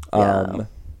donate. Yeah.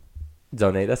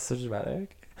 Donate. That's so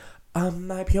dramatic.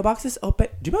 My PO box is open.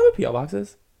 Do you remember PO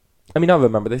boxes? I mean, not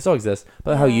remember. They still exist.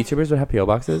 But how Yeah. YouTubers would have PO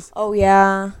boxes. Oh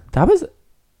yeah. That was.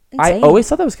 I Insane. always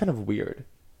thought that was kind of weird.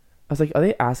 I was like, are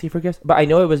they asking for gifts? But I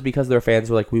know it was because their fans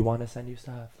were like, we want to send you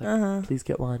stuff. Like, please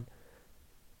get one.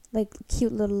 Like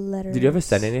cute little letters. Did you ever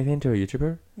send anything to a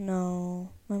YouTuber?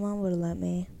 No, my mom would have let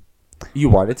me. You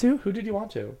wanted to? Who did you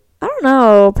want to? I don't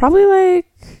know. Probably like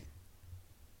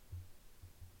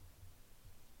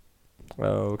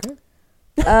Okay.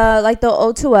 like the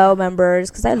O2L members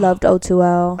because I loved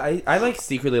O2L. I like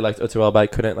secretly liked O2L, but I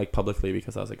couldn't like publicly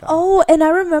because I was like, Oh, and I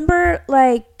remember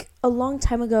like a long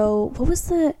time ago. What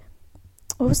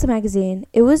was the magazine?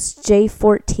 It was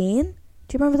J14.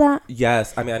 Do you remember that?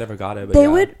 yes. I mean, I never got it, but They yeah.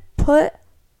 would put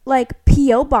like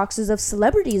PO boxes of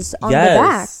celebrities on the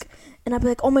back, and I'd be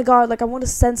like, oh my god, like I want to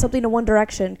send something to One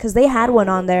Direction because they had one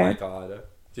on Oh there. my god.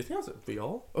 Do you think that was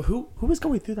real? Oh, who was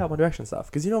going through that One Direction stuff?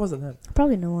 Because you know it wasn't them.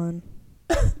 Probably no one.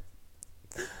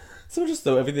 Someone just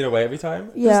throw everything away every time?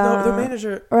 There's Yeah. their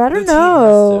manager. Or I the don't team has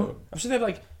know. to. I'm sure they have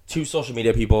like 2 social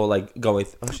media people like going.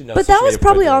 Actually, no. But social that was media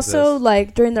probably people also don't exist.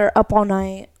 like during their Up All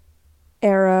Night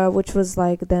era, which was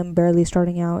like them barely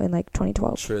starting out in like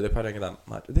 2012. True, they probably didn't get that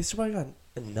much. They still probably got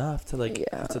enough to like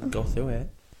Yeah. have to go through it.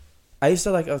 I used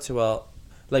to like O2L,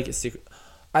 like secret.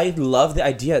 I love the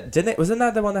idea. Didn't they? Wasn't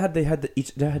that the one that they had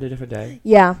a different day?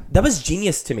 Yeah. That was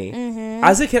genius to me.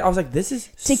 As a kid, I was like, "This is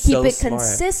To so keep it smart."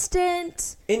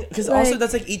 consistent. Because like- also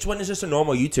that's like each one is just a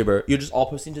normal YouTuber. You're just all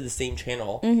posting to the same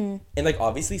channel, and like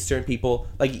obviously certain people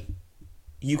like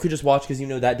you could just watch because you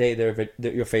know that day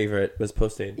your favorite was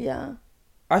posted. Yeah.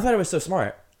 I thought it was so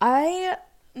smart.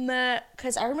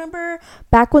 Because I remember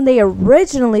back when they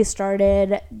originally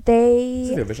started, This is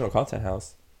they the original content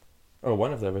house, or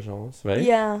one of the originals, right?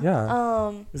 yeah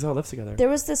Yeah. It all lives together. there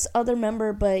was this other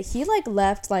member, but he like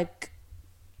left like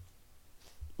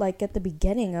at the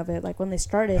beginning of it, like when they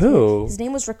started. Who? His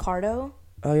name was Ricardo.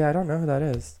 Oh yeah, I don't know who that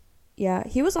is. Yeah,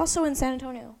 he was also in San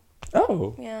Antonio.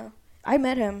 Oh, Yeah, I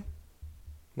met him.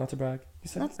 not to brag. You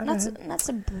said Not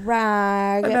to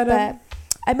brag, I met but him.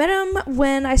 I met him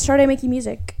when I started making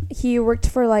music. He worked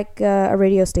for like a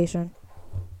radio station,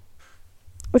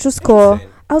 which was cool. Interesting.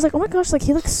 I was like, oh my gosh, like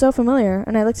he looks so familiar,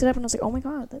 and I looked it up and I was like, oh my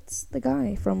god, that's the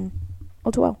guy from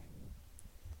All Too Well.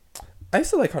 I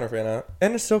used to like Connor Frana,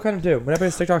 and I still kind of do. Whenever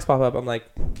his TikToks pop up, I'm like,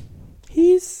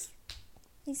 he's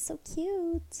so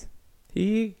cute.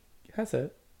 he has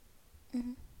it,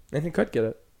 Mhm. and he could get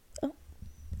it. Oh.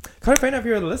 Connor Frana, if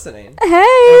you're listening, Hey.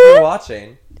 if you're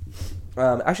watching,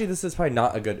 actually this is probably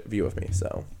not a good view of me,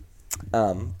 so,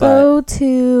 but Go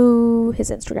to his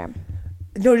Instagram.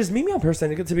 no, just meet me in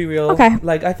person. To be real, Okay.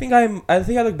 Like I think I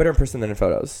look better in person than in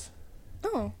photos.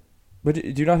 Oh, But do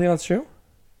you not think that's true?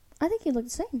 I think you look the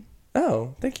same.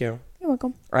 Oh, thank you. You're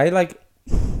welcome. I like.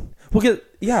 Well,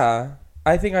 yeah.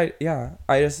 I think I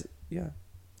just. Yeah.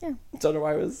 Yeah. Don't know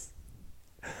why I was.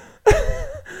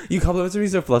 You complimented me,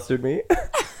 so flustered me.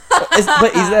 But is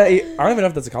that? I don't even know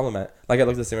if that's a compliment. Like I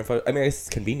look the same in photo. I mean, it's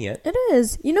convenient. It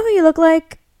is. You know who you look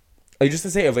like? Are you just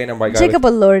gonna say a random white guy? Jacob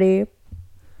Elordi.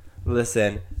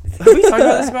 Listen, have we talked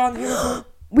about this about here before?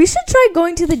 We should try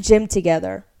going to the gym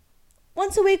together.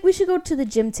 Once a week, we should go to the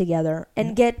gym together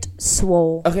and get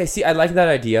swole. Okay, see, I like that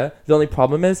idea. The only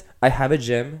problem is I have a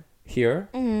gym here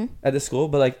at the school,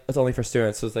 but like it's only for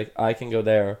students, so it's like I can go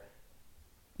there.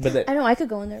 But then, I know I could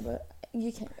go in there, but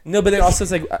you can't. no, but then also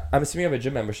it's like I'm assuming you have a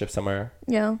gym membership somewhere,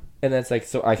 Yeah. and then it's like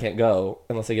so I can't go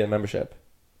unless I get a membership.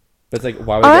 But it's like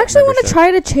why would I get actually want to membership?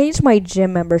 try to change my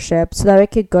gym membership so that I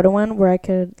could go to one where I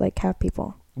could like have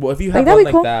people. Well, if you Like, have that'd one be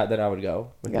like cool. that, then I would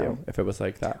go with Yeah. you if it was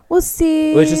like that. We'll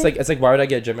see. Well, it's just like why would I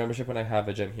get a gym membership when I have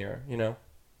a gym here? You know?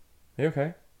 Are you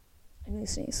okay? I need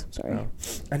to sneeze. I'm sorry. Oh.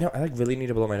 I know. I like really need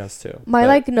to blow my nose too. My but-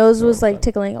 like nose no, was it's like fine.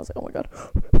 tickling. I was like, oh my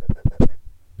god.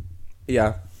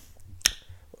 Yeah.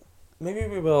 Maybe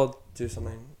we will do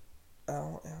something. I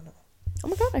don't know. Oh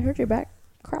my god, I heard your back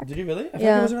crack. Did you really? I feel like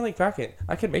Yeah. it wasn't really cracking.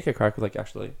 I could make it crack, like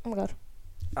actually. Oh my god.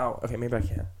 Oh, okay, maybe I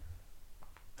can't.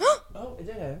 Oh, it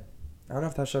did it. I don't know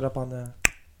if that showed up on the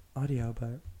audio,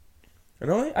 but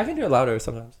normally I can do it louder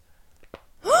sometimes.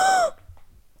 Oh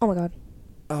my god.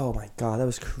 Oh my god, that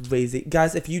was crazy,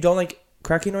 guys! If you don't like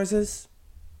cracking noises,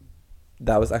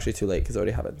 that was actually too late because it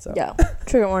already happened. So Yeah.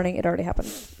 Trigger warning. It already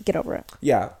happened. Get over it.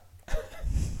 yeah.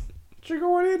 Trigger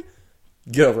warning.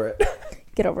 Get over it.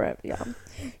 Get over it. Yeah.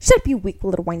 Shut up, you weak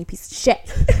little whiny piece of shit.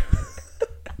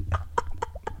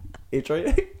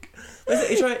 HRH. Was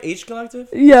it HRH Collective?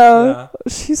 Yeah.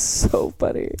 She's so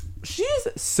funny. She's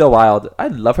so wild. I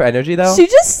love her energy though. She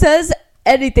just says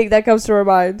anything that comes to her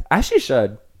mind. As she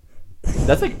should.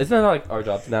 That's like, isn't that like our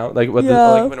job now? Like, what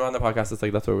Yeah. like when we're on the podcast, it's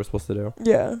like that's what we're supposed to do.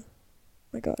 Yeah.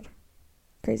 My god.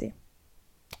 Crazy.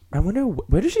 I wonder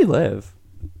where does she live?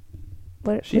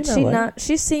 But She in she LA? not?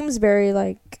 She seems very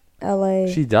like LA.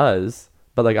 She does,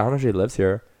 but like I don't know if she lives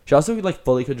here. She also like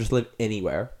fully could just live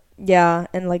anywhere. Yeah,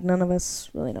 and like none of us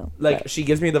really know. Like But- she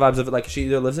gives me the vibes of like she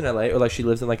either lives in LA or like she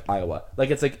lives in like Iowa.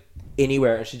 Like it's like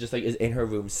anywhere, and she just like is in her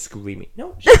room screaming.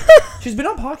 No, she's been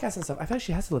on podcasts and stuff. I feel like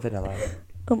she has to live in LA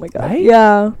oh my god. Right?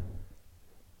 Yeah.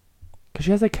 because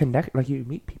she has like connect. Like you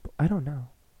meet people. I don't know.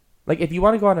 Like if you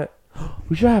want to go on a,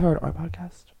 we should have her on our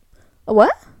podcast.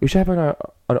 What? We should have her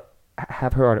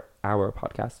on our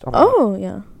podcast. Oh, my God. Oh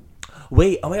yeah.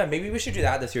 Wait, oh my god, maybe we should do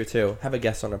that this year too. Have a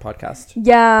guest on our podcast.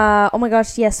 Yeah. Oh my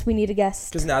gosh. Yes, we need a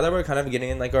guest. Because now that we're kind of getting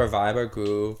in like our vibe, our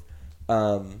groove,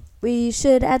 We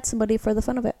should add somebody for the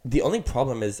fun of it. the only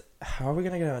problem is how are we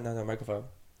gonna get another microphone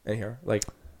in here? Like,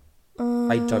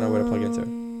 I don't know where to plug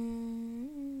into.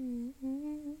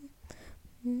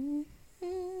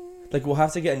 Like we'll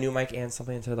have to get a new mic and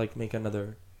something to like make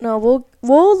another. No,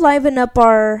 we'll liven up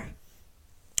our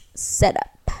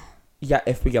setup. Yeah,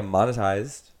 if we get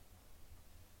monetized.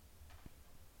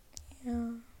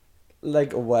 Yeah.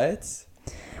 Like what?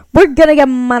 We're gonna get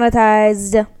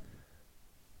monetized.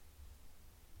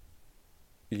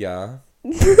 Yeah.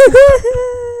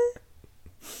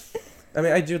 I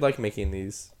mean, I do like making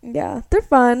these. Yeah, they're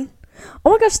fun.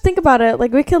 Oh my gosh, think about it.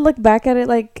 Like we could look back at it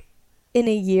like in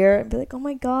a year and be like, oh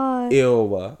my god.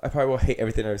 Ew. I probably will hate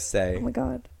everything I say. Oh my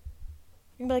god.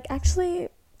 And be like, actually,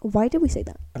 why did we say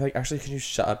that? I'm like, actually, can you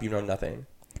shut up? You know nothing.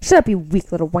 Shut up, you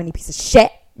weak little whiny piece of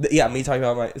shit. Yeah, me talking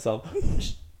about myself.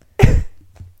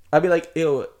 I'd be like,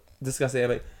 ew, disgusting. I'm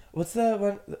like, what's the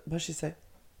one? What'd she say?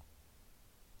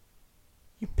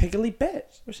 You piggly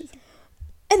bitch. What'd she say?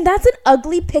 And that's an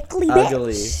ugly, pickly bitch.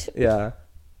 Ugly. Yeah.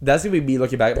 That's gonna be me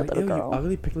looking back. The I'm like, little ew, girl. you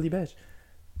ugly, pickly bitch.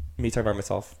 Me talking about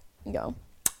myself. Yo.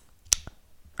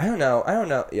 I don't know.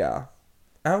 Yeah.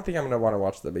 I don't think I'm gonna want to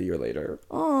watch them a year later.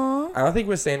 Aww. I don't think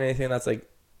we're saying anything that's like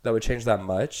that would change that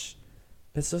much.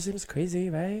 But it still seems crazy,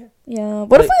 right? Yeah.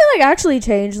 What if we like actually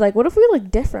change? Like, what if we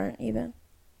look different even?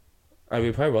 I mean,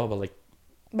 we probably will, but like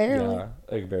Barely. yeah,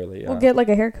 like barely. Yeah. We'll get like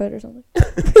a haircut or something.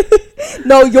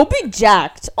 No, you'll be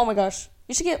jacked. Oh my gosh.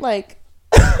 You should get like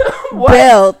What?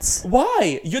 built.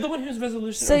 Why? You're the one whose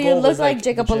resolution. So or you goal look was, like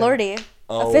Jacob the gym. Elordi.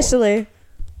 Oh. Officially.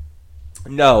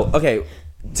 No. Okay.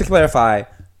 To clarify,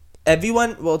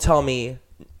 everyone will tell me,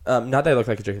 not that I look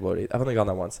like a Jacob Elordi. I've only gone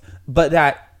that once, but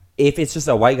that if it's just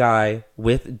a white guy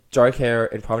with dark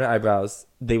hair and prominent eyebrows,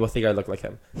 they will think I look like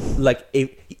him. Like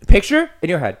picture in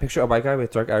your head, picture a white guy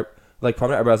with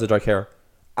prominent eyebrows and dark hair.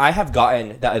 I have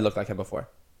gotten that I look like him before.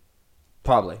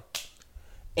 Probably.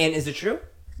 And is it true?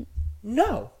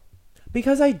 No.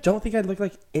 Because I don't think I look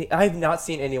like... I've not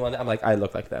seen anyone that I'm like, I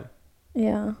look like them.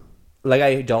 Yeah. Like,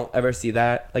 I don't ever see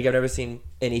that. Like, I've never seen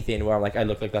anything where I'm like, I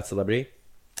look like that celebrity.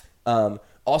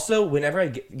 Also, whenever I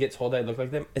get told I look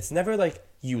like them, it's never like,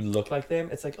 you look like them.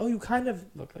 It's like, oh, you kind of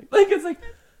look like... Like, it's like,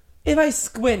 if I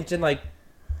squint and, like,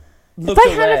 look If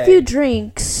I away, had a few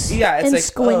drinks yeah, it's and like,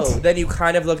 squint. oh, then you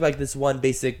kind of look like this one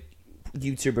basic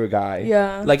YouTuber guy.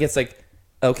 Yeah. Like, it's like,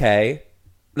 okay.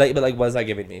 Like, but, like, what is that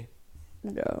giving me?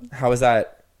 No. How is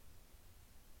that?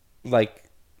 Like,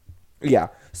 yeah.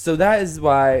 So that is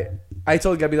why I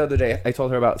told Gabby the other day. I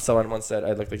told her about someone once said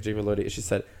I look like Jacob Elordi. She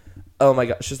said, "Oh my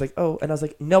god." She's like, "Oh," and I was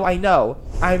like, "No, I know.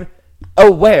 I'm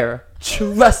aware.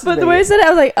 Trust me." But the way I said it, I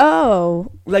was like,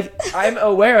 oh. Like, I'm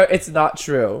aware it's not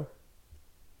true.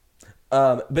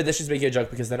 But then she's making a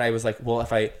joke because then I was like, well,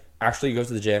 if I actually go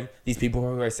to the gym, these people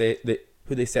who they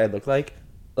say I look like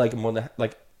more than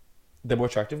like the more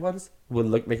attractive ones would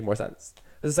make more sense.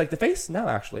 It's like the face, no,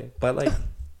 actually, but like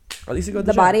at least you go to the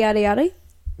The gym. body, yada yada.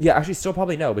 Yeah, actually, still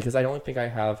probably no because I don't think I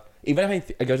have. Even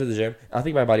if I go to the gym, I don't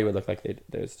think my body would look like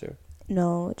theirs too.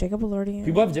 No, Jacob Elordi.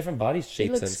 People have different body He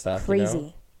shapes and looks stuff.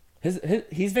 crazy. You know?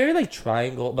 He's very like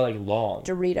triangle, but like long.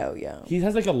 Dorito, yeah. He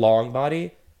has like a long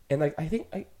body, and like I think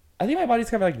my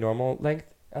body's kind of like normal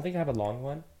length. I think I have a long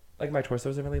one. Like my torso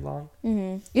isn't really long.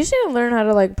 Mm-hmm. You should learn how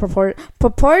to like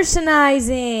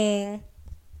proportionizing.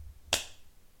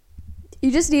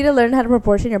 You just need to learn how to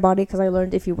proportion your body because I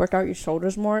learned if you work out your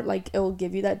shoulders more, like it will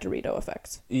give you that Dorito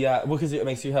effect. Yeah, well, because it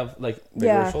makes you have like bigger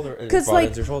Yeah, shoulder, because broadens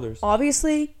like your shoulders.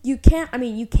 obviously you can't. I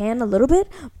mean, you can a little bit,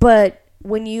 but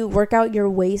when you work out your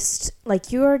waist,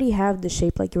 like you already have the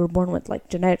shape, like you were born with, like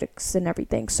genetics and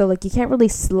everything. So like you can't really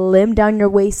slim down your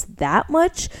waist that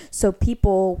much. So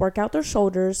people work out their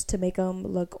shoulders to make them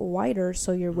look wider,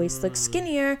 so your waist looks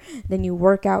skinnier. Then you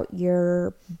work out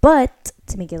your butt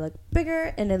to make it look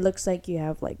bigger, and it looks like you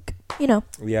have like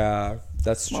Yeah,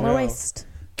 that's smaller true. waist.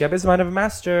 Geb is mind of a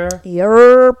master.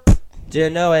 Yerp.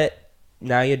 Didn't know it.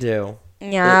 Now you do.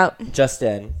 Yeah.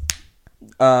 Justin.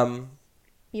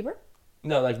 Bieber.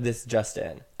 No, like this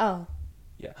Justin. Oh.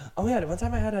 Yeah. Oh yeah. One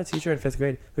time I had a teacher in 5th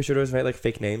grade who showed us write like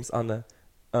fake names on the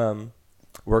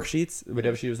worksheets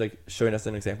whenever she was like showing us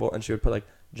an example, and she would put like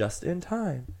just in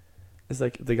time. It's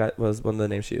like the guy was one of the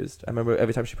names she used. I remember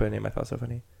every time she put a name, I thought it was so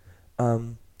funny.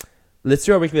 Let's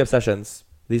do our weekly obsessions.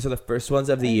 These are the first ones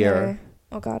of the year.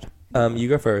 Oh God. You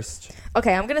go first.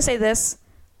 Okay, I'm gonna say this.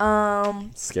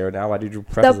 Scared now? Why did you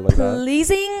preface it like that?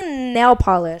 Pleasing nail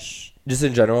polish. Just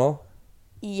in general?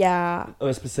 Yeah, Oh,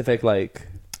 a specific like.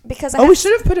 because Oh, we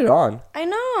should have put it on. I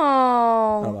know.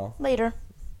 Oh, well. Later.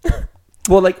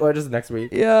 Well, like, or just next week.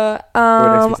 Yeah.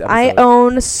 next week's I episode.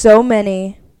 own so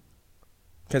many.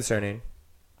 Concerning.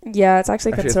 Yeah, it's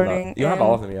actually Actually, it's not. concerning. You don't have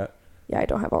all of them yet. Yeah, I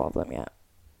don't have all of them yet.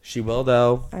 She will,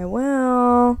 though. I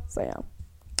will. So yeah.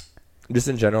 Just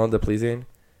in general, the pleasing.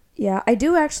 Yeah, I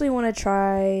do actually want to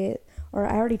try, or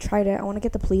I already tried it. I want to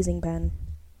get the pleasing pen.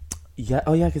 Yeah.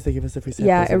 Oh, yeah, because they give us a free sample.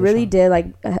 Yeah, it really did like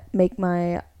make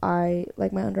my my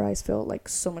under eyes feel like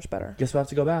so much better. Guess we'll have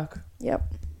to go back. Yep.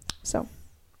 So.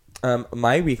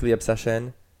 My weekly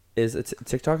obsession is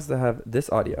TikToks that have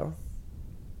this audio.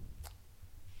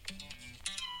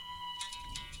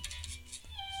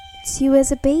 It's you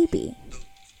as a baby.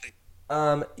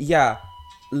 Yeah.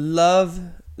 love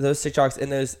those TikToks,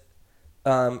 and there's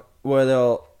where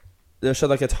they'll show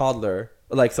like a toddler,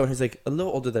 or like someone who's like a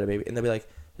little older than a baby, and they'll be like,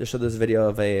 they'll show this video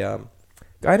of a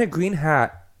guy in a green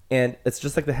hat, and it's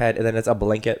just like the head, and then it's a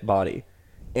blanket body,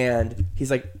 and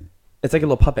he's like, it's like a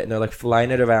little puppet, and they're like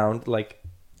flying it around like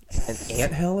an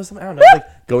anthill or something. I don't know,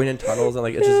 like going in tunnels, and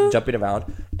like it's just jumping around,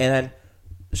 and then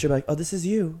she'll be like, oh, this is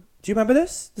you. Do you remember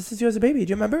this? This is you as a baby.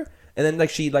 Do you remember? And then like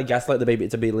she like gaslight the baby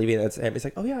to believing it's him. He's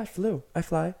like, oh yeah, I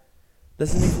fly.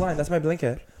 This is me flying. That's my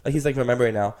blanket. Like he's like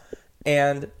remembering now.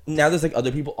 And now there's like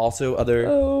other people also,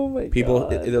 Oh my people,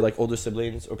 God. either like older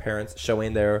siblings or parents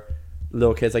showing their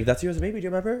little kids like, that's you as a baby. Do you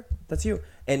remember? That's you.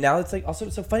 And now it's like also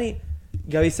so funny.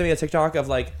 Gabby sent me a TikTok of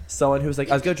like someone who was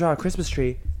like, I was gonna draw a Christmas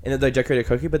tree, and then they decorated a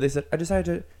cookie, but they said, I decided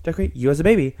to decorate you as a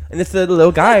baby. And it's the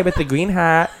little guy with the green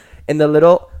hat and the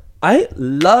little. I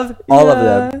love all of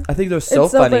them. I think they're so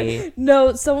funny.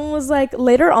 No, someone was like,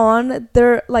 later on,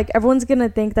 they're like, everyone's gonna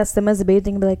think that's them as a baby.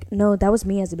 They're gonna be like, no, that was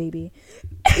me as a baby.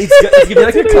 It's gonna be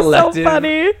like a It's collective. so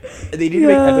funny. They need to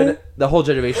make Evan, the whole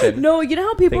generation. No, you know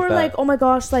how people think are that. like, oh my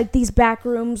gosh, like these back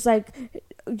rooms, like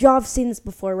y'all have seen this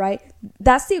before, right?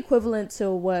 That's the equivalent to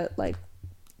what like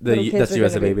little kids That's are you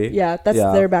as a gonna be. baby. Yeah, that's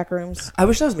their back rooms. I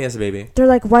wish that was me as a baby. They're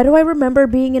like, why do I remember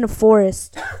being in a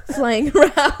forest flying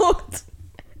around?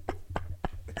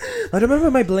 I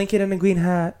remember my blanket and a green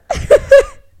hat.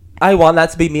 I want that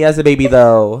to be me as a baby,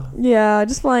 though. Yeah,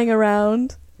 just flying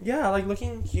around. Yeah, like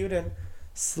looking cute and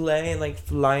slaying, like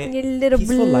flying. Your little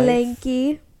Peaceful life.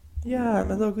 blankie. Yeah,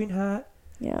 my little green hat.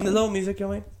 Yeah. And the little music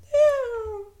going.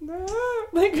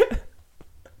 Like.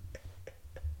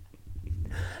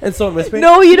 And someone whispering.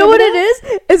 No, you know what it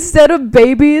is? Instead of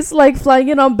babies like flying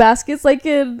in on baskets like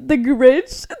in The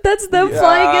Grinch, that's them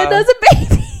flying in as a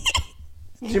baby.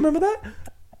 Do you remember that?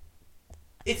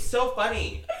 It's so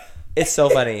funny. It's so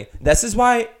funny. This is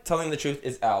why Telling the Truth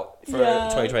is out for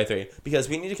 2023. Because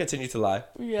we need to continue to lie.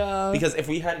 Yeah. Because if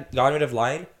we had gotten rid of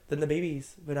lying, then the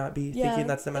babies would not be thinking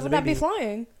that's them as a would not baby. be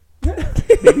flying.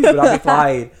 Babies would not be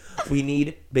flying. We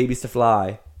need babies to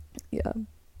fly. Yeah.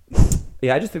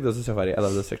 Yeah, I just think those are so funny. I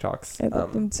love those TikToks. I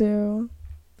love them too.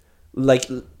 Like,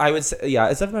 I would say, yeah,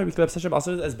 it's definitely my weekly obsession.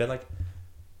 Also, it's been like,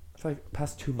 for like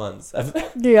past 2 months.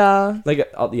 Yeah.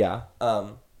 Like, yeah.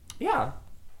 Yeah.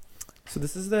 So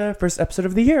this is the first episode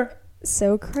of the year.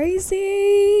 So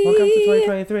crazy. Welcome to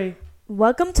 2023.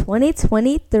 Welcome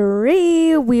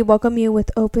 2023. We welcome you with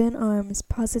open arms,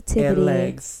 positivity. And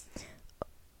legs.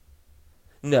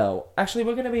 No. Actually,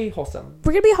 we're going to be wholesome.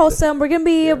 We're going to be wholesome. We're going to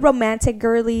be romantic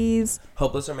girlies.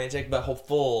 Hopeless romantic, but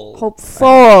hopeful.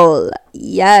 Hopeful.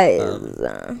 Yes.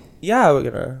 Yeah, we're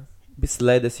going to be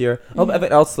slay this year. Hope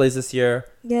everyone else slays this year.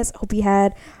 Yes. Hope you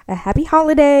had a happy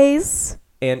holidays.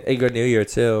 And a good new year,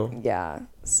 too. Yeah.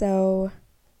 So,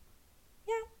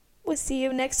 yeah. We'll see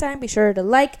you next time. Be sure to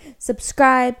like,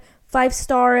 subscribe,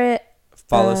 5-star it.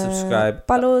 Follow, subscribe.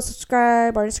 Follow,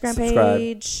 subscribe, our Instagram Subscribe.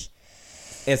 page.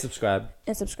 And subscribe.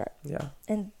 And subscribe. Yeah.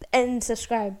 And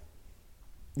subscribe.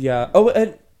 Yeah. Oh,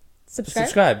 and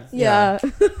Subscribe? Yeah.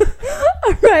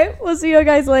 All right. We'll see you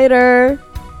guys later.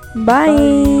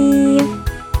 Bye.